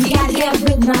 you gotta get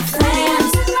with my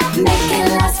friends. Make it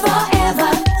last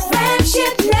forever.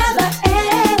 Friendship never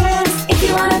ends. If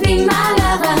you wanna be my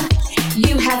lover,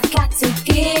 you have got to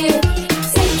give.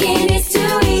 Taking is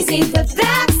too easy, but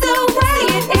that's the way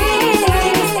it is.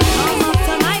 Come up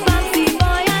to my bouncy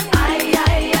boy and I.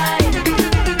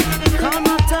 Come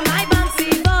up to my bouncy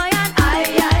boy and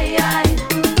I.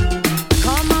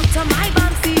 Come up to my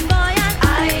bouncy boy and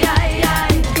I.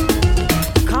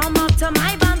 Come up to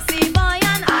my bouncy boy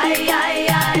and I.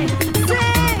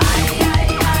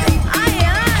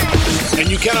 And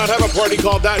you cannot have a party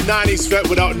called That 90s Fete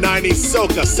without 90s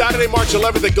Soca. Saturday, March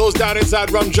 11th, it goes down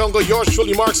inside Rum Jungle. Yours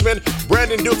truly, Marksman,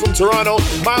 Brandon Duke from Toronto,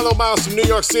 Milo Miles from New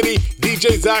York City,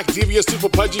 DJ Zach, Devious Super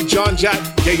Pudgy, John Jack.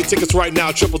 Get your tickets right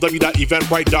now,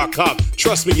 www.eventbrite.com.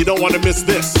 Trust me, you don't want to miss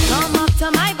this. Come up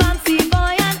to my bouncy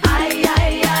boy and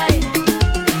I.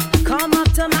 Come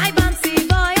up to my bouncy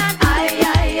boy and I.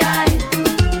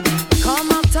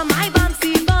 Come up to my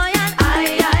bouncy boy and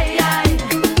I.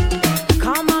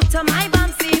 Come up to my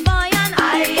bouncy boy and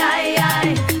I.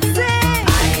 Sing.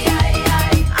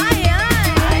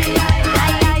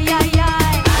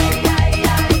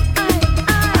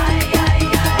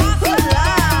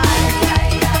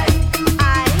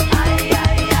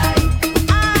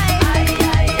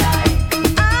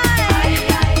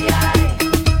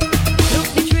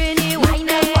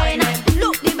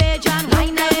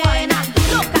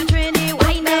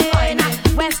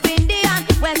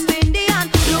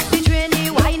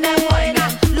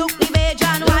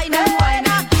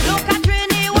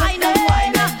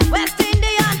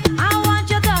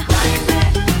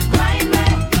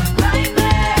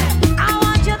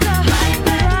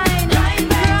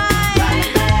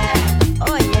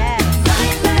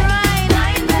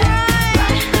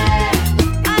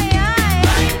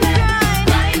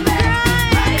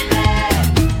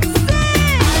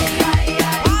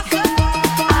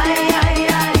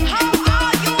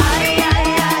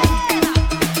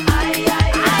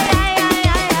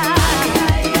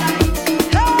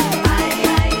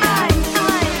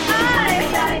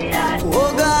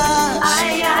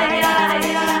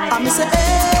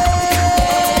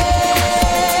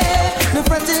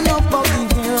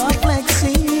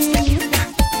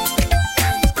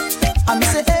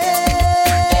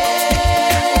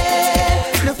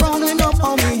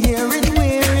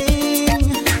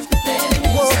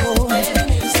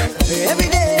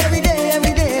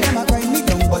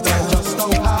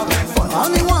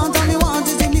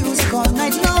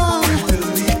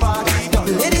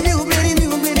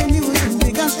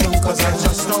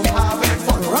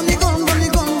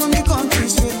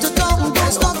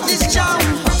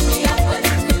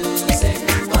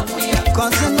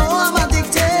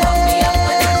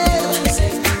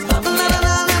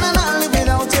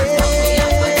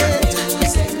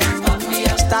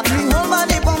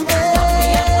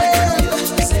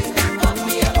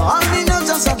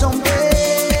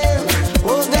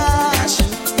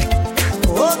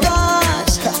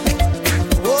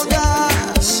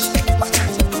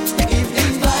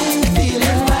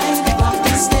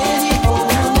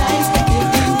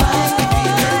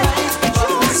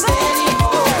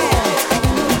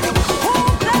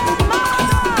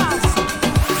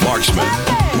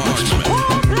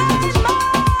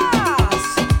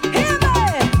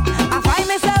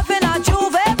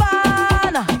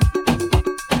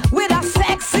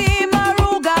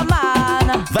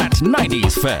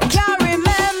 90s Fat. Can't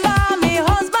remember me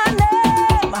husband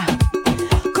name.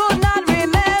 Could not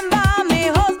remember me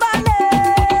husband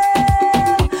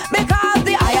name. Because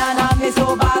the iron have me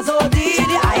so bad, so deep.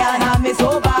 The iron have me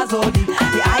so bad, so deep.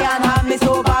 The iron have me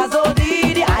so bad, so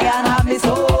deep. The iron have me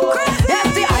so.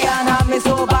 Yes, the iron have me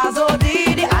so bad, so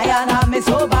deep. The iron have me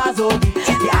so bad, so deep.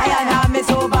 The iron have me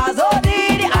so bad, so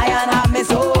deep. The iron have me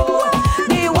so.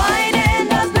 The whining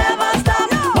does never stop.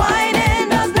 Whining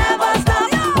does never stop.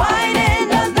 Whining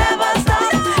does never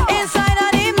stop. Inside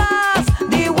of the mask,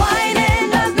 the whining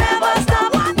does never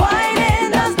stop.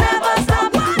 Whining does never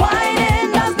stop.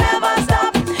 Whining does never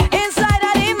stop. Inside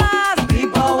of the mask,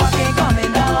 people walking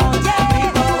coming down.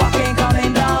 People walking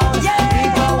coming down.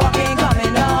 People walking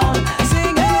coming down.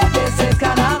 Sing it, this is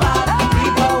carnival.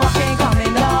 People walking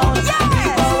coming down.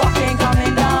 People walking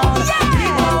coming down.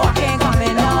 People walking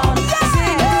coming down.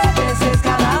 Sing it, this is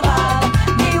carnival.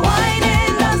 The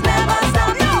whining does never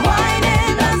stop.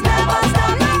 Whining does never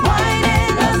stop.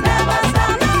 Whining does never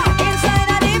stop. Inside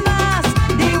of the mask,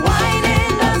 the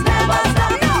whining does never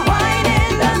stop.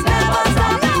 Whining does never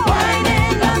stop.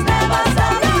 Whining does never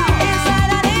stop.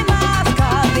 Inside of the mask,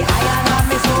 'cause the iron have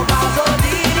me so bad, so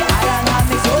deep. The iron have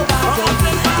me so bad, so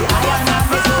deep. The iron have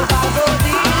me so bad, so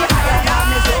deep. The iron have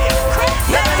me so.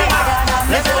 The iron have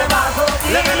me so bad, so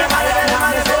deep. The iron have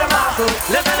me so bad, so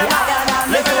deep. The iron have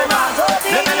me so bad, so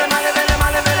deep.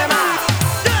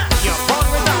 You're born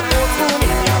with a old spoon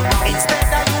in your mouth. Instead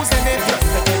of using it,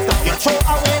 you throw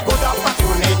away good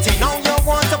opportunity. Now you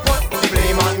want to put the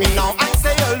blame on me. Now I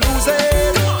say you're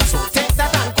losing, so take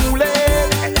that and cool it.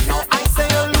 Now I say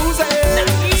you're losing,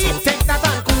 so take that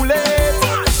and cool it.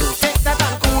 So take that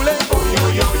and cool it. Oh yo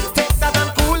yo, take that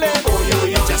and cool it. Oh yo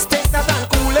yo, just take that and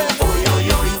cool it. Oh yo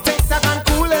yo, take that and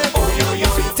cool it. Oh yo yo,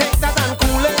 take that and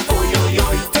cool it. Oh yo yo,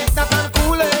 take that and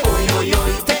cool it. Oh yo yo,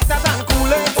 take that and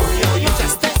cool it. Oh yo yo,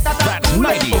 just take that and That's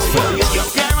 90s Fat. your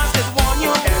parents did warn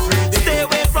you every day. Stay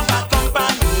away from bad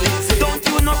company. Don't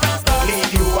you know friends don't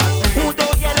leave you astray. Who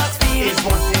don't hear us feel is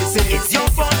what they say. It's your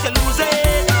fault you lose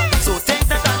it. So take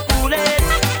that and cool it.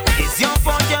 It's your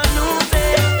fault you lose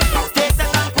it. Now take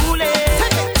that and cool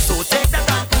it. So take that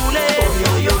and cool it. Oh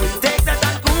yo yo, take that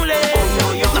and cool it. Oh yo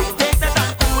yo, now take that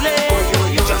and cool it. Oh yo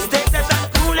yo, just take that and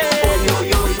cool it. Oh yo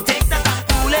yo, take that and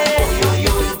cool it. Oh yo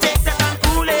yo, take that and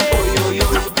cool it. Oh yo yo,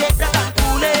 now take that and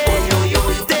cool it. Oh yo yo,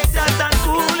 take that and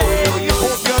cool it.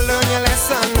 Hope you learn your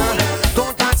lesson.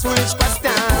 Don't ask foolish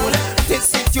questions. This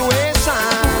situation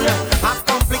has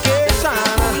complication.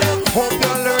 Hope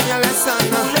you learn your lesson.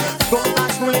 Don't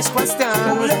ask foolish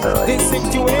questions. This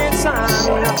situation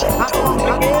has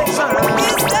complication.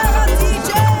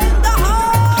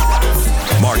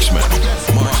 Marksman.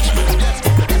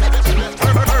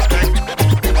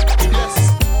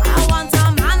 I want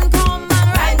a man come and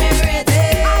ride me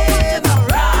rhythm.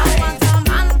 I want a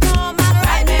man come and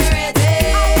ride me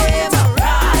rhythm.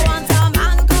 I want a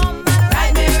man come and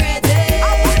ride me rhythm.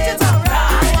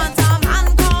 I want a man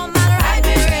come and ride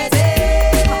me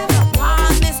rhythm.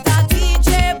 One Mr. DJ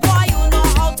boy, you know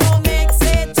how to mix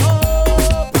it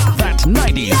up. That's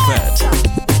 90s Fat.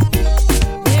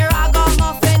 Here I go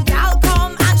muffin gal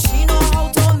come and she know how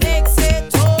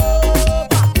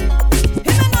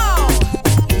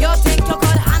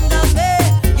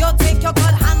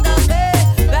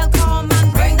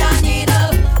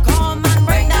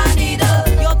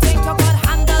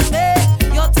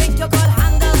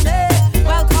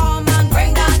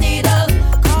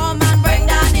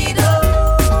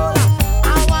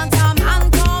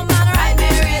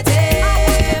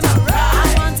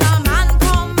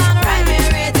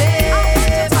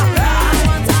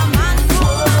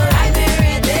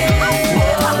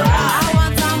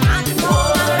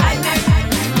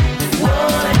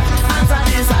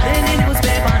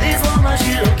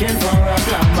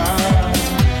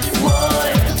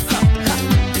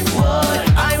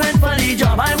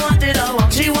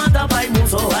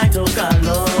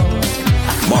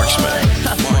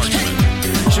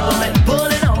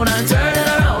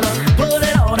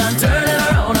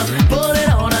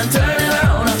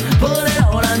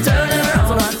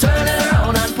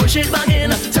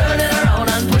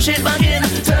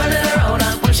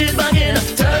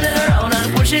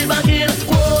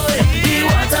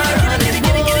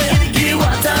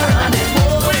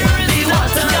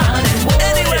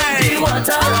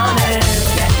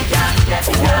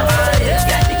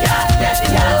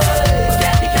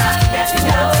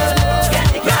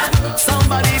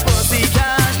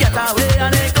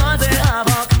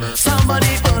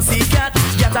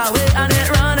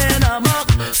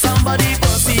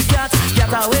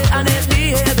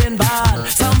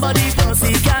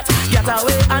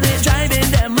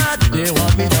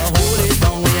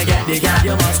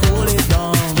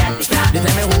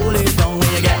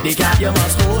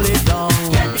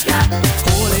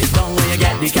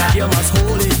the cat, you must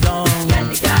hold it down. Get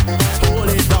the cat, hold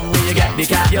it down. When you get the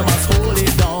cat, you must hold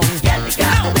it down. Get the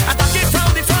cat. Now, attack it from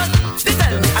the front. They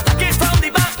tell me attack it from the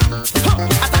back.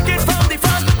 Attack it from the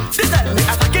front. They tell me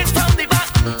attack it from the back.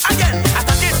 Again,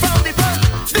 attack it from the front.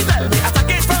 They tell me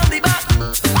attack it from the back.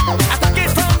 Attack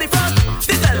it from the front.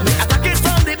 They tell me attack it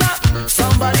from the back.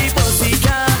 Somebody pussy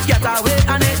can't get away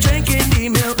and they drinking the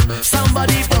milk.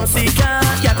 Somebody pussy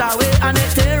can't get away and they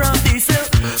tear up the silk.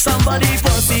 Somebody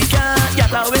pussy can't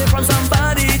get away from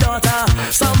somebody's daughter.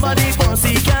 Somebody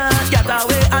pussy can't get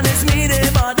away and it's me they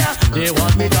bother. They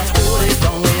want me to hold it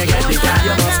down. When you get the cat,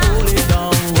 you must hold it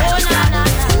down. Hold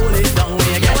it down. When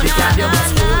you get the cat, you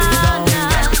must hold it down.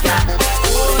 Get the cat.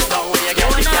 Hold it down. When you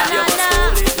get the cat, you must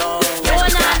hold it down. Hold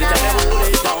it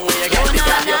down. When you get the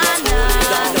cat, you must hold it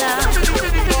down.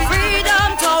 Freedom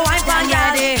to wine pan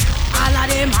yaddy. All of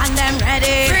them and them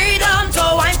ready. Freedom to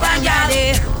wine pan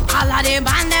yaddy. All of them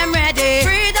and them ready.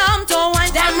 Freedom to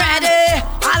wine them ready.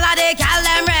 All of they gal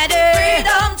them ready.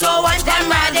 Freedom to wine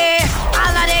them ready.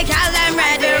 All of they gal them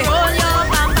ready. Roll your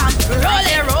bam bam. Roll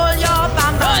it, roll your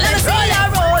bam bam. Roll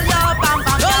your bam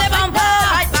bam. Roll it bam bam.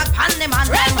 Right back on the man.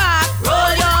 Right back.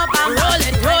 Roll your bam. Roll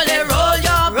it, roll it, roll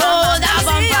your bam. Roll that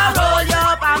bam bam. Roll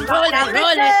your bam.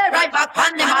 Roll it. Right back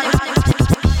on the man.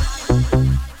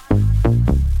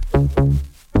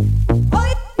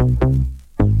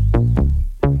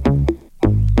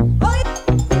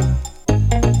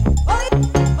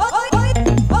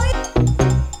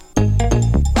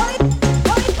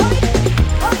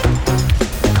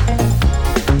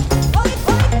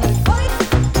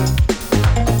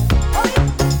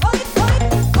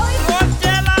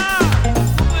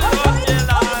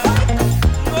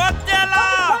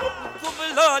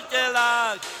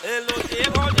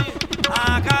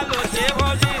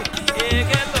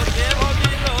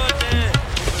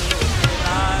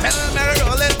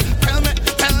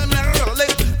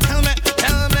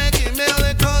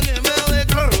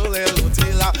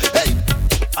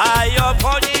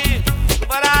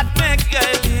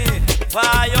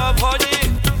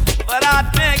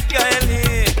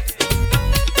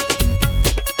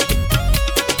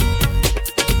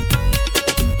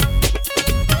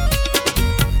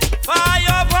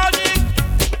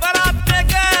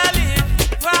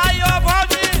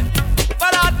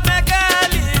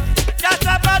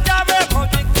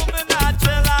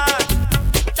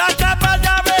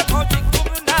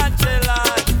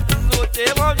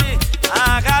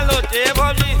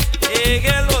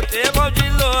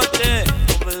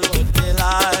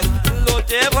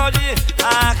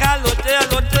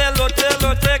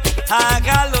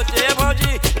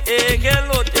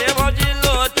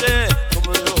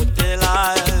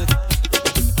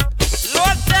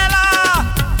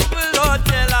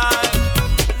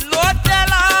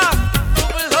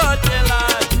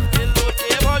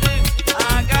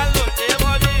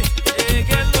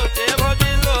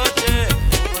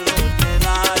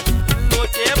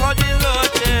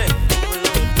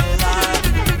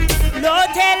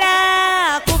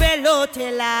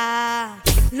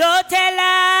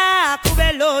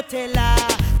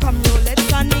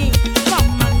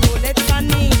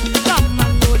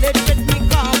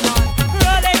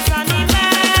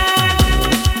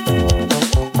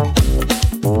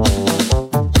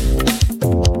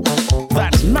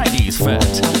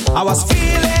 I was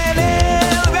feeling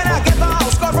ill when I get the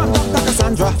house call from Dr.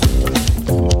 Cassandra.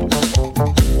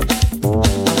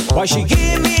 Why she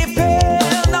give me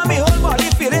pain, now me whole body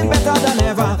feeling better than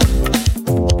ever.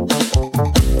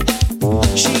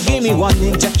 She gave me one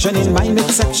injection in my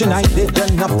midsection, I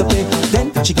didn't have to pay.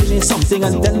 Then she gave me something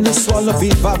and then me swallow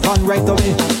fever van right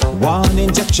away. One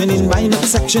injection in my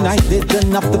midsection, I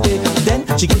didn't have to pay. Then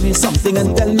she gave me something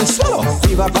and then me swallow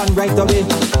fever van right away.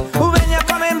 When you're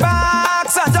coming back,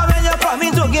 Santa, when you're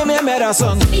coming to give me a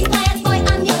medicine. Be quiet, boy,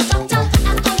 I'm your doctor.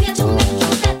 I'm come here to make you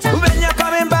better. When you're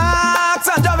coming back,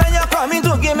 Santa, when you're coming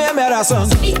to give me a medicine.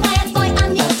 Be quiet, boy,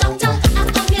 I'm your doctor. I'm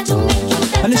come here to make you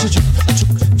better. And she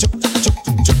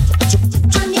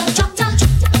I'm your doctor.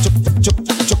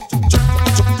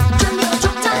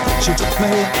 She took my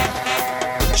head.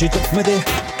 She took my day.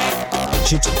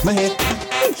 She took my head.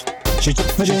 She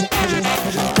took my head.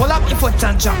 Hold up your foot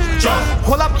and jump. Jump.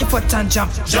 Hold up your foot and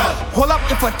jump. Jump. Hold up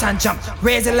your foot and jump.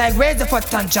 Raise the leg, raise the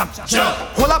foot and jump. Jump.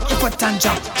 Hold up your foot and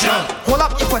jump. Jump. Hold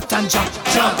up your foot and jump.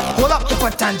 Jump. Hold up your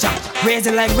foot and jump. Raise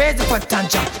the leg, raise the foot and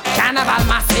jump. Carnival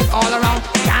massive all around.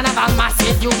 Carnival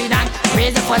massive, you did not.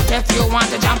 Raise the foot if you want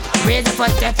to jump. Raise the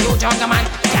foot if you jungle man.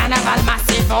 Carnival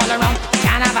massive all around.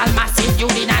 Carnival massive, you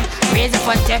did not. Raise the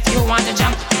foot if you want to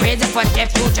jump. Raise the foot if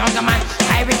you jungle man.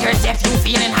 I regress if you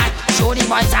feeling hot. Show the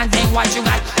boys and then what you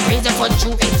got. Raise your foot,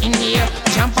 shoot it in the air.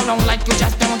 Jump along like you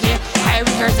just don't care. I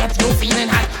regress if you feeling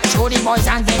hot. Show the boys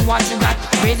and then what you got.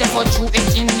 Raise your foot, shoot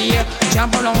it in the air.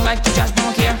 Jump along like you just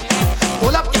don't care.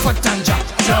 Hold up your foot and jump.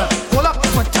 Hold up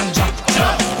your foot and jump.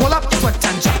 Hold up your foot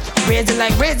and jump. Raise it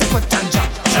like raise your foot and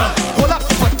jump. Hold up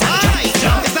your foot and jump.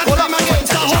 Hold up your foot and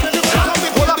jump.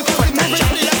 Hold up your foot and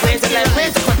jump. Raise it like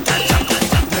raise your foot and jump.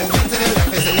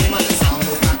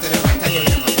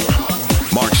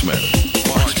 Marksman.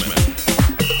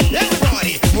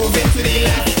 Everybody, move it to the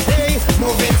left. Hey,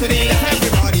 move it to the left.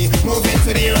 Everybody, move it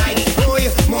to the right. Oh,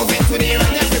 move it to the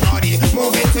right. Everybody,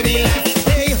 move it to the left.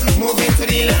 Hey, move it to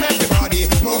the left. Everybody,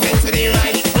 move it to the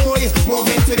right. Oh, move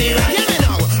it to the right. Hear me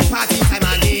now, party time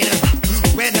again.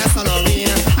 When the sun or rain,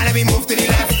 and then we move to the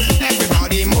left.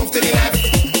 Everybody, move to the left.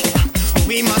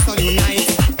 We must all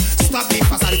unite. Stop the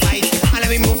fuss and fight, and then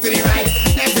we move to the right.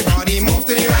 Everybody, move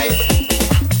to the right.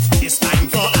 It's time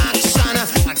for action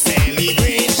and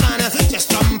celebration.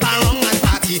 Just jump around and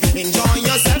party, enjoy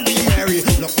yourself, be merry.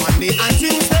 Look Monday and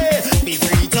Tuesday, be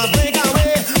free to break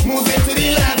away. Move it to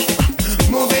the left,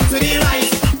 move it to the right.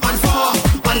 On four,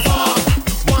 1, 2,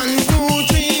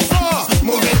 3, 4.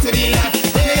 Move it to the left,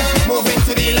 hey, move it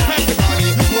to the left.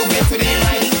 Everybody, move it to the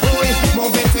right. Oh,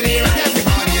 move it to the right.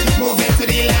 Everybody, move it to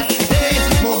the left, hey,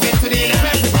 move it to the left.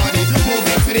 Everybody, move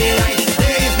it to the right,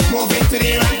 hey, move it to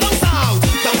the right. Down south,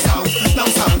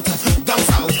 down south, down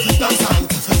south, down south,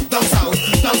 down south,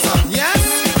 down south. Yes,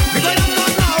 we're going up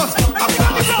north now. Up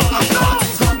north, up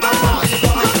north, up north, up north,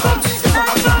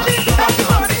 up north.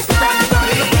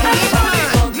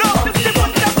 No, this is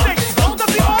what that thing. Hold up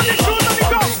the only shoes that we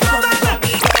go.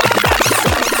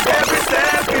 Every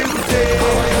step in the day,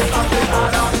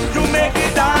 you make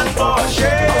it dance for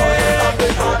shame.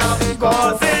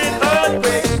 Causing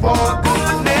earthquake, for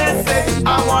goodness sake, I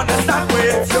wanna start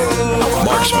with you.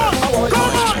 Marksman.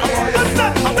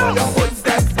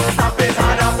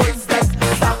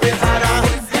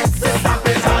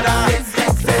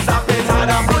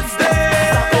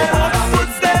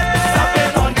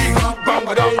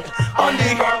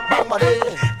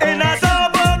 In a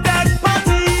double deck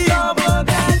party,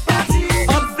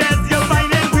 upstairs you're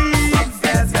finding we,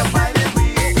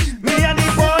 me and the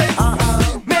boys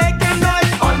making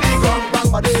noise on the ground,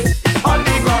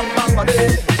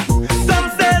 Some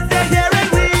says they're hearing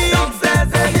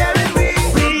we,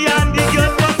 we and the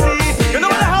girls pussy. You know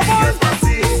what the hell boys?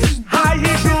 High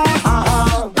heel shoes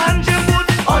and gym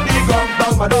boots on the ground,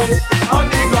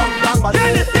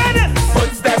 Hear this.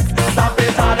 Footsteps, stop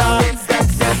it harder.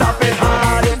 Stop it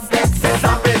hard.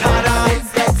 Stop it harder.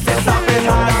 Stop it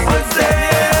harder.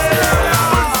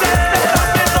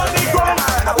 Footsteps on the ground.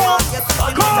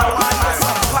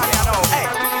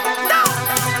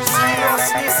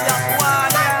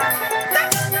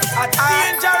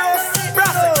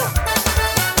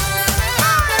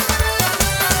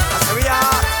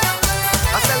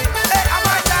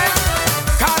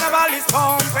 Carnival is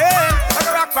pumping, like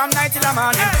a rock from night till the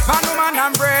morning. Man, woman,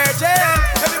 and bridging.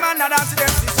 Every man that dance to them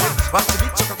system. Watch the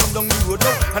beat chucker come down the road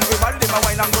now. And everybody them a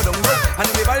wine and go down low. And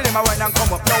everybody them a wine and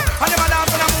come up now. And them a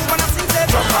dance and a move and a sing say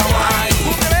jump and wine.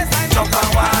 Move the waistline, jump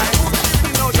and wine. Move the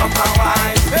sing now, jump and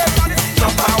wine. Everybody sing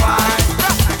jump and wine.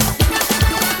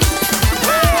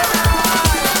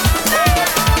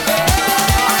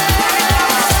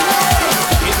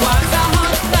 It was a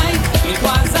hot night, it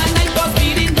was a night for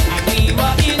speeding, and we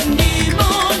were in the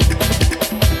mood.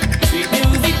 Sweet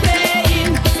music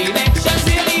playing, selections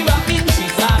really rocking, she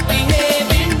start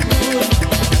behaving good.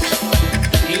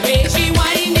 The way she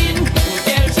whining, who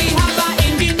tell she have a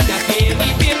engine that baby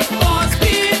built for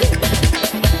speed.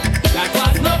 That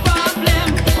was no problem,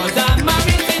 'cause I'm a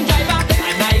racing driver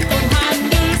and I could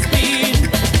handle speed.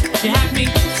 She had me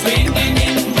swinging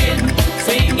engine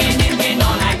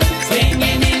all night,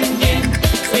 swinging engine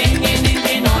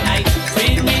all night,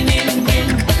 swinging engine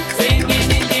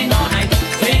all night,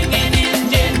 swinging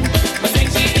engine, swing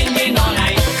she engine all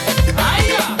night.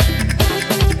 Hiya!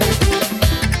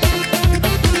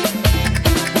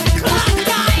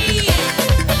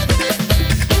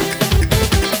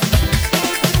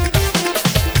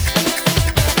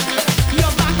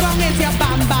 Your background is your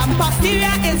bam bam,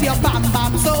 posterior is your bam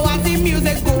bam. So as the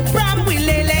music go bam, we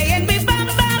lay and we bam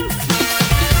bam.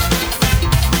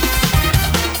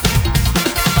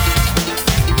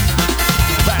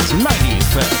 That's 90s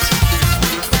Fest.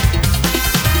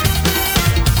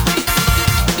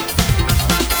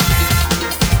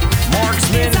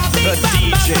 Marksman, the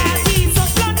DJ. So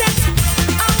flooded,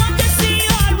 I want to see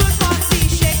all with bossy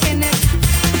shaking it.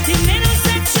 The middle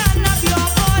section of your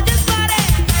body's body.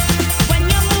 When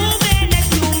you're moving it,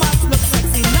 you must look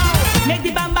sexy now. Make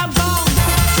the bam bam bounce.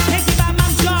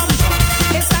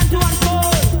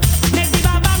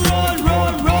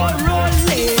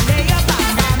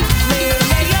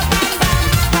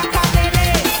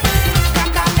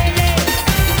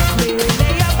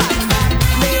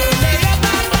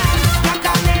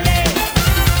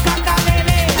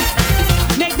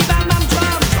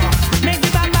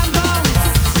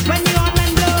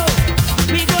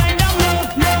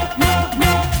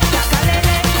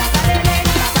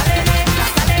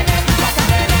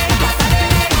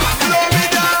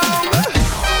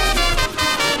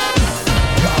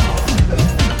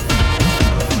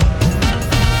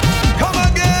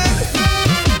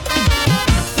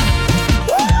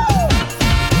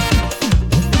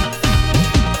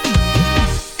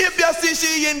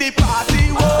 she in the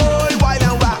party, boy, wild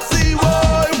and waxy,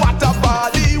 boy, what a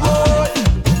body, boy.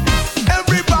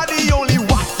 Everybody only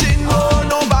watching, oh,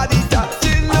 nobody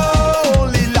touching, oh,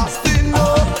 only lasting,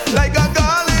 oh, like a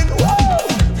garland, whoa.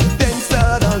 Then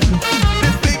suddenly,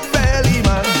 this big belly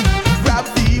man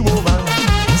grabbed the woman,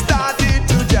 started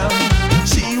to jam.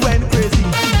 She went crazy,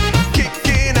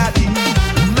 kicking at him,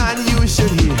 man, you should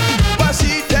hear. But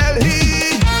she tell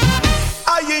him,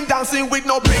 I ain't dancing with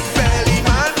no big belly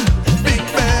man, big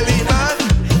belly man,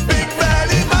 big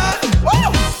belly man.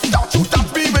 Whoa! Don't you touch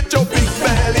me with your big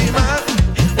belly man,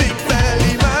 big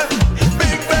belly man,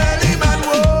 big belly man.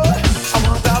 Whoa! I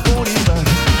want a bony man,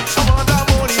 I want a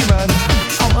bony man,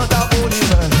 I want a bony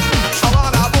man, I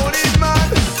want a bony man.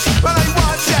 When I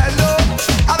want yellow,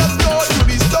 I just go to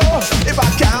the store. If I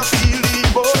can't feel the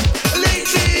bone, leave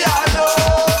me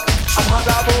alone. I want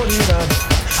a bony man,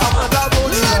 I want a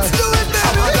bony man. Let's do it, baby.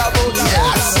 I want a bony man.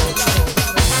 Yes.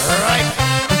 Right.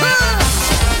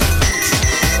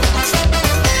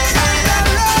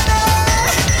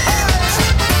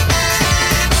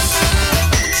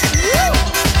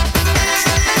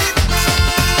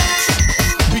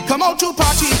 We come out to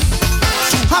party,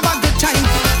 to have a good time,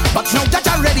 but now that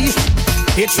you're ready,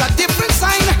 it's a different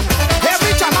sign.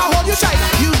 Every time I hold you tight,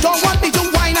 you don't want me to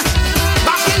whine.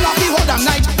 Backing off the whole damn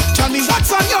night, tell me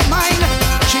what's on your mind.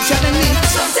 She telling me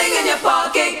something in your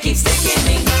pocket keeps sticking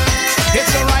me.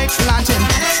 it's a right planting,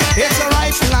 it's a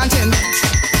right planting,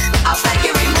 I'll beg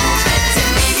you remove it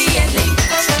immediately.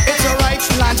 it's a right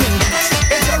planting,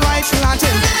 it's a right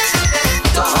planting,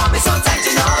 Don't hold me so tight,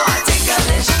 you know I take a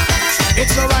lish.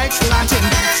 it's a right planting,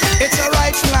 it's a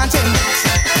right planting,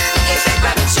 If they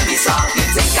grab it, should be soft, you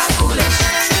think I'm foolish.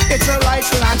 it's a right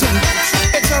planting,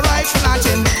 it's a right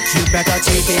planting. You better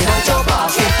take it out your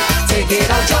pocket, take it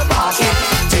out your pocket,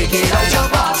 take it out your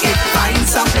pocket. Find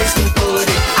some place to put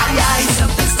it. Aye aye,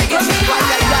 Something sticking me,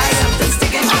 aye aye aye. something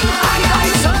sticking me,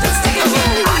 something sticking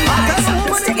me,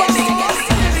 something sticking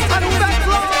me.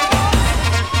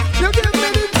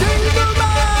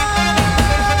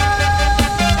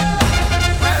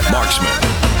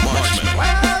 Marksman.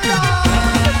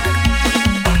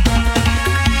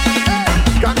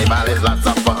 Carnival is lots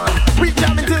of fun. We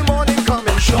jamming till morning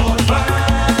coming. Short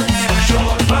bands.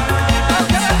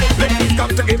 Ladies come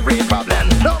to give free problem.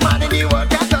 No man in the world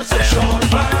can touch them.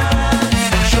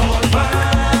 Short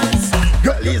bands.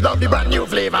 Girlies love the brand new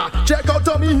flavor. Check out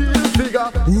Tommy Hill's figure.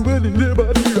 Woman in the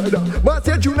body rider.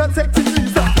 Marcia June and sexy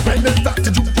Lisa. When they start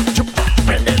to jump,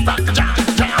 when they start to jump,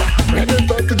 when they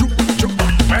start to jump,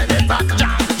 when they start to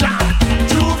jump.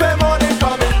 Tuesday morning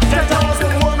coming.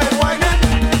 10,000 women whining.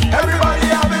 Everybody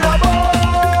having a ball.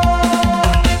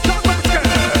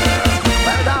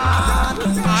 Well done.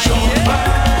 Short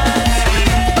bands.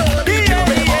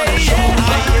 Tuesday morning short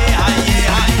bands.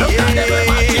 Look at them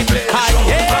watching play.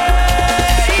 Short bands.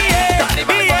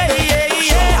 Carnival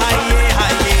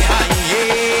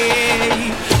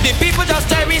The people just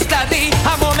very steady,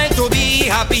 a moment to be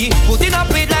happy. Putting up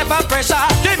with life and pressure,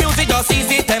 the music just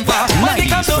easy temper. When it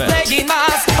comes to playing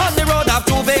mass, on the road of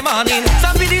Tuesday morning,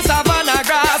 some with the savannah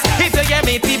grass. If you hear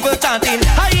me people chanting,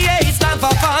 hi yeah, it's time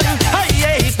for fun. Hi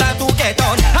yeah, it's time to get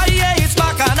on. Hi yeah, it's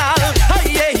bacchanal. Hi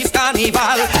yeah, it's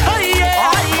carnival. Hi yeah,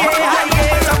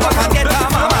 jump up and get a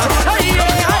mama. Hi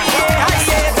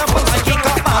yeah, jump up and kick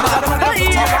up mama. Hi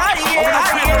yeah,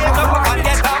 jump up and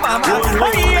get a mama.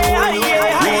 Hi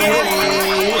yeah.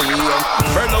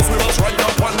 Fellas, we must ride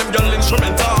up on them girl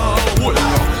instrumental. Well,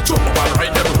 jump up and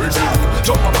ride them rhythm.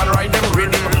 Jump up and ride them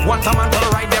rhythm. Want a man to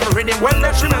ride them rhythm. Well,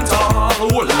 detrimental.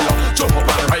 Well, jump up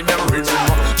and ride them rhythm.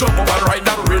 Jump up and ride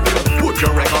them rhythm. Put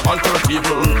your record on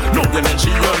turntable. No energy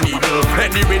your needle.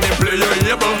 Any rhythm play you're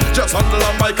able. Just handle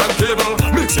a mic and cable.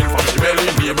 Mixing from the belly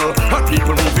table. And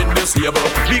people moving this table.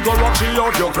 We go rocking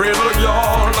out your cradle,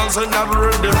 y'all. And send that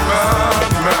rhythm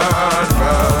mad.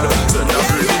 Send that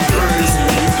rhythm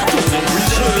crazy.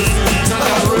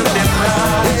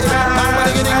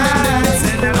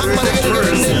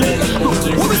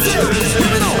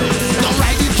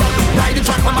 Ride the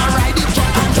truck, mama, ride the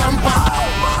truck and jump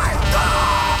up.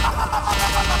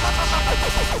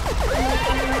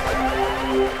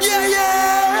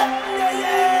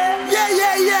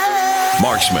 Yeah.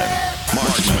 Marksman.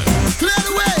 Clear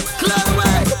the way.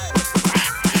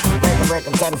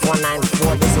 Breaking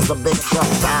 10-4-9-4. This is the big truck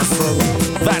passing.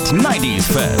 That's 90s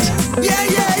Fest. Yeah.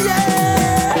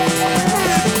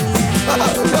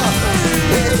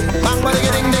 Bang, bang,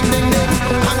 ding, ding, ding, ding.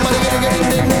 Bang, bang, ding,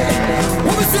 ding, ding.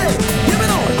 What we say? Give me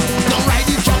now. Don't ride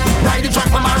the truck,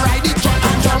 mama, ride the truck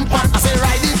and jump on. I say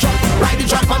ride the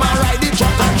truck, mama, ride the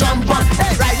truck and jump on.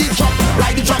 Hey, ride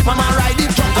the truck, mama, ride the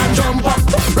truck and jump on.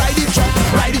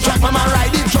 Ride the truck, mama,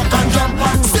 ride the truck and jump.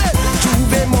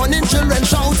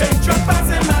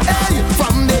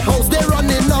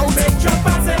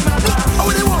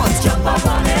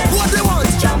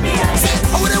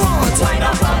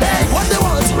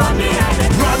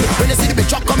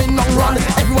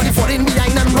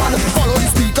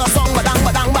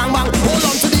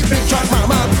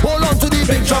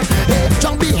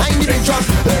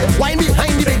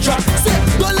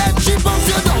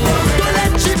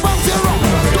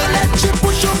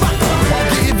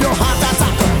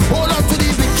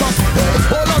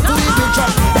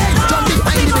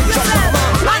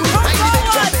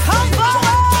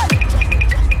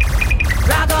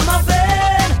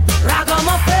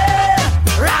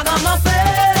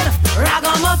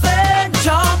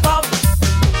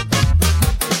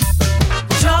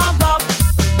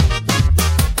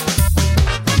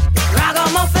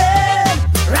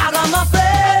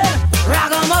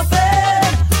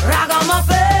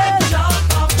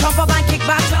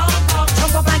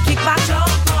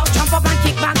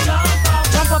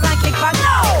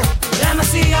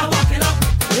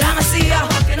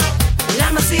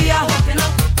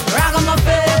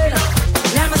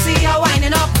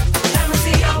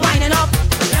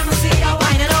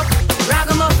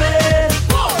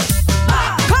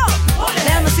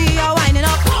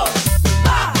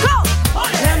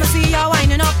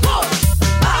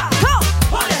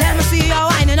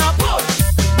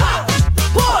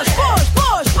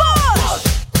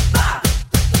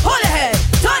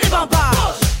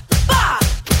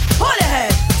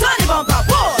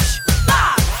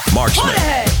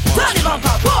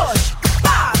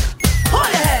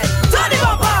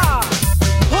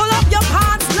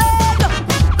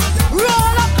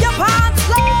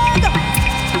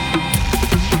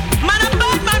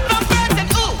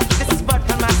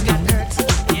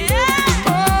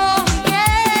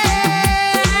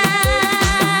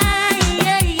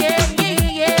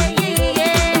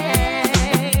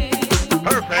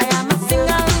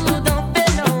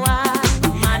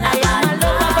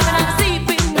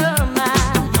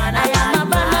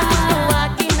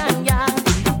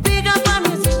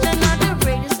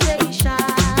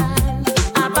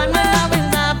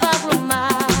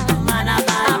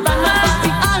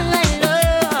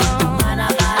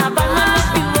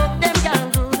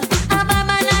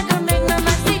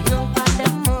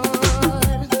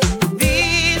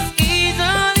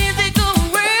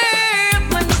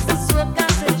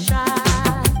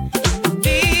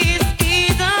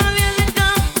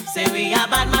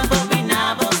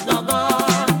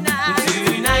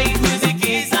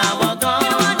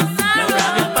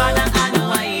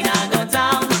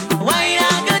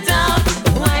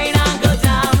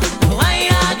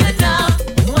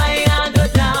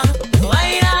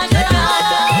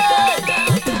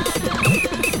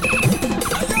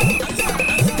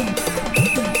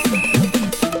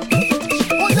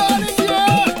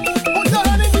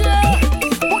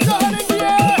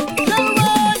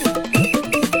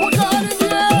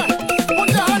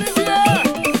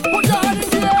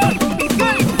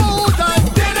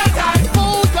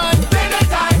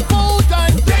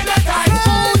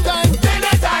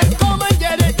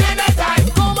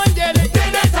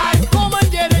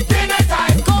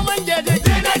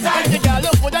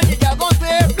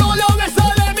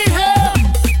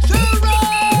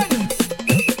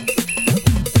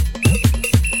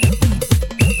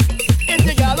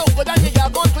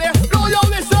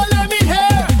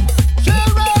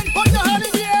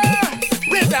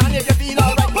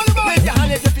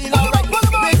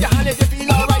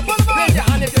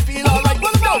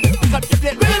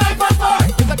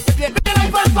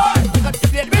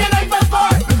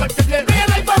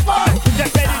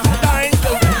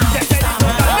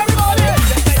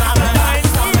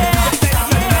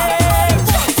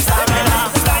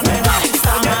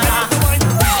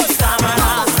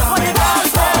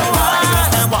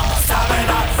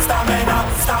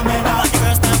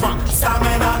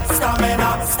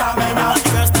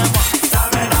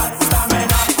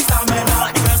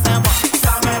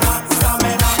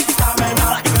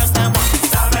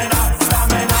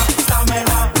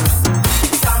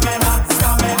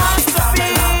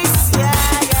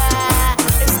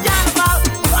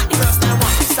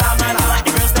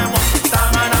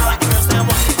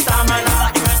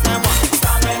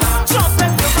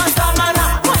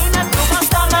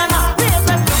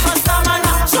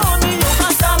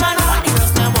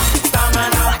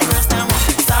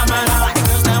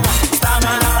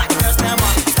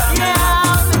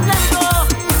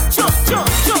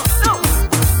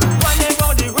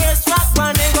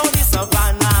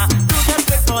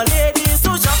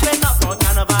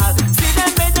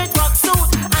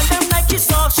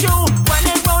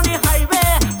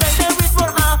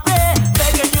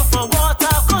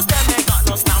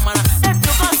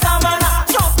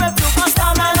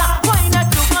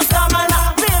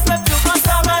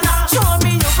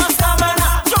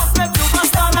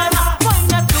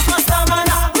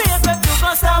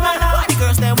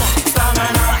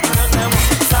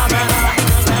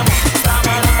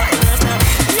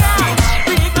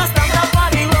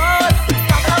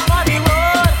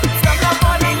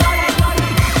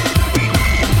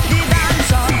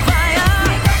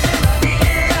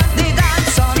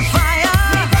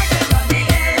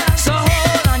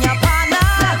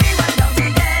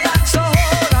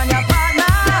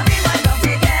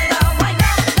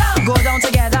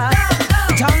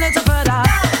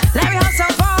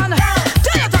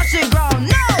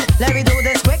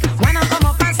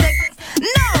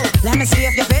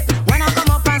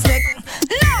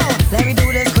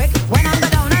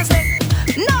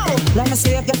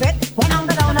 sweat. One on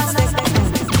the down and step.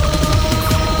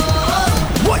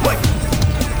 Wait.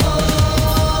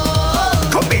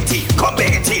 Come Betty.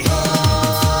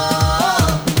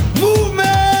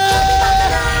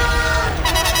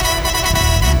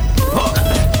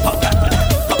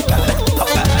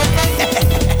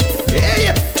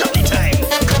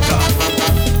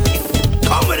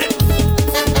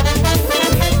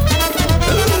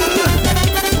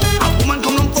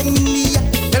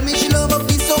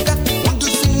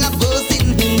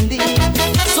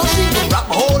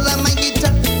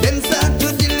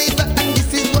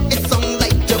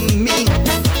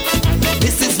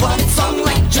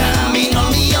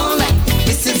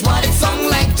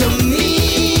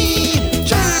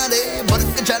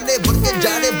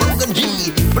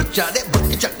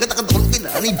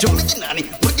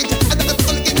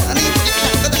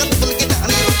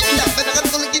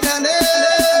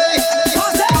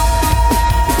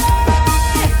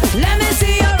 Let me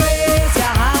see you raise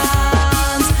your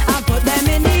hands and put them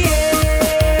in the air.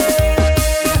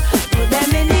 Put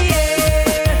them in the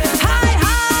air. High,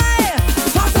 high.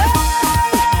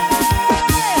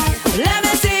 Let me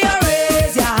see you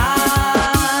raise your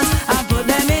hands and put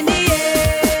them in the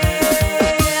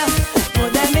air.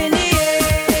 Put them in the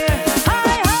air.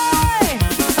 High, high.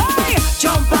 High.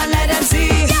 Jump and let them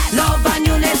see love and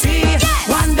unity.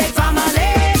 One big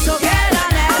family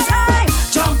togetherness.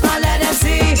 Jump and let them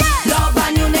see love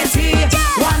and unity.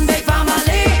 One big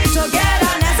family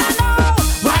togetherness. I know.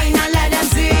 Wine and let them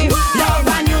see love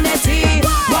and unity.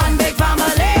 One big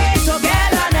family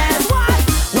togetherness.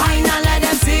 Wine and let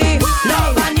them see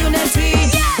love and unity.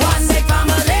 One big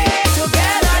family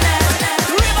togetherness.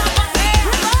 River,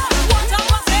 water,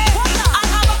 I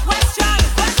have a question.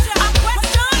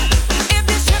 If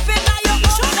this ship in your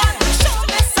ocean, show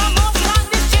me some more from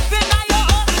this ship in your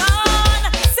ocean.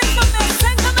 Sing to me.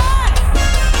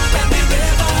 When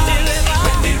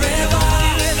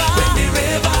the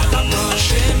river come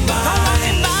rushing by.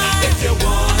 If you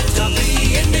want to be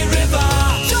in the river,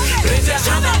 raise your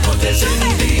hand and put it in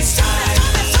this time.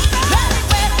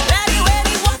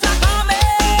 Ready, water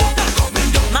coming.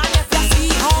 Man, if you see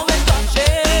how it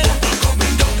touching,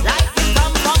 like it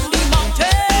come from the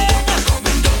mountain.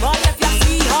 Boy, if you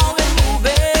see how it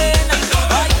moving,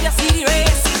 boy, if you see the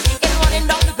race, it running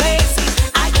down the place.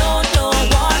 I don't know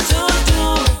what to do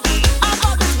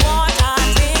about this water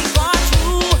thing for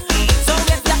true. So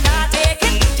if you can't take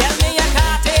it, tell me you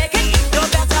can't take it. You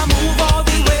better move all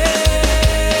the way.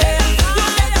 You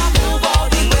better move all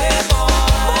the way,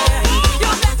 boy.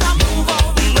 You better move all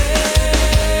the way.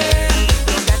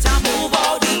 You better move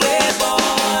all the way,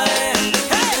 boy.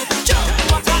 Hey, jump,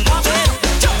 water coming.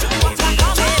 Jump, water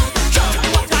coming. Jump,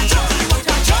 water, jump.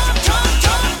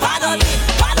 Paddle in,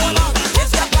 paddle out.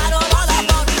 Lift your paddle all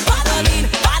about. Paddle in,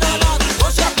 paddle out.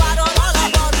 Push your paddle all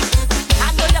about.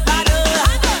 Handle your paddle.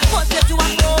 Push it to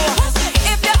and fro.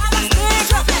 If you have a stick,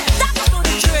 that will do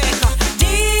the trick.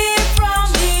 Deep from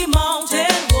the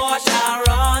mountain, water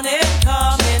running,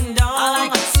 coming down.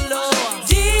 Slow.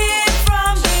 Deep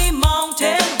from the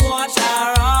mountain, water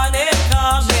running,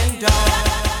 coming down.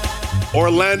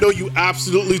 Orlando, you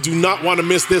absolutely do not want to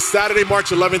miss this Saturday, March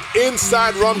 11th,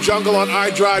 inside Rum Jungle on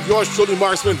iDrive. Yours truly,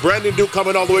 Marksman, Brandon Duke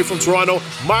coming all the way from Toronto,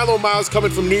 Milo Miles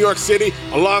coming from New York City,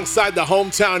 alongside the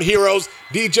hometown heroes,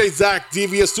 DJ Zach,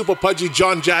 Devious, Super Pudgy,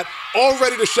 John Jett, all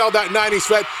ready to shell that 90s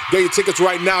fete. Get your tickets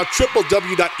right now,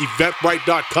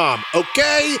 www.eventbrite.com.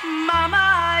 Okay? Mama,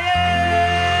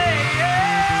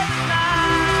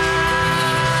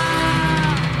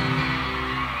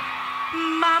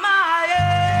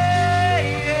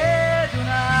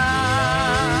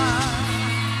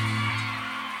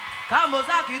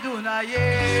 Kamozaki duna duna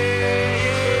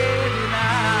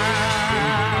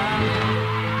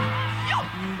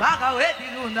Baka weti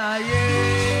duna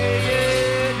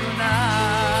duna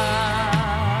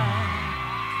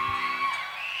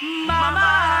Mama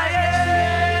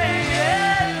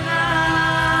duna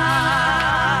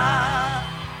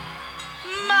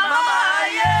Mama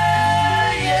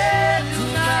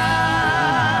duna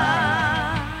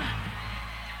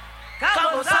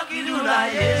Kamozaki duna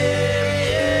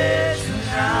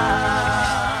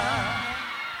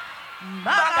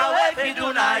Baka wepi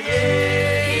duna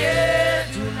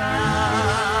duna.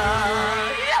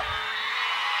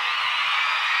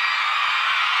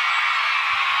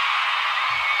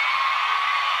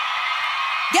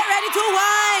 Get ready to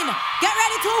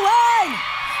wine.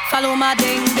 Follow my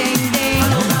ding ding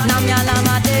ding.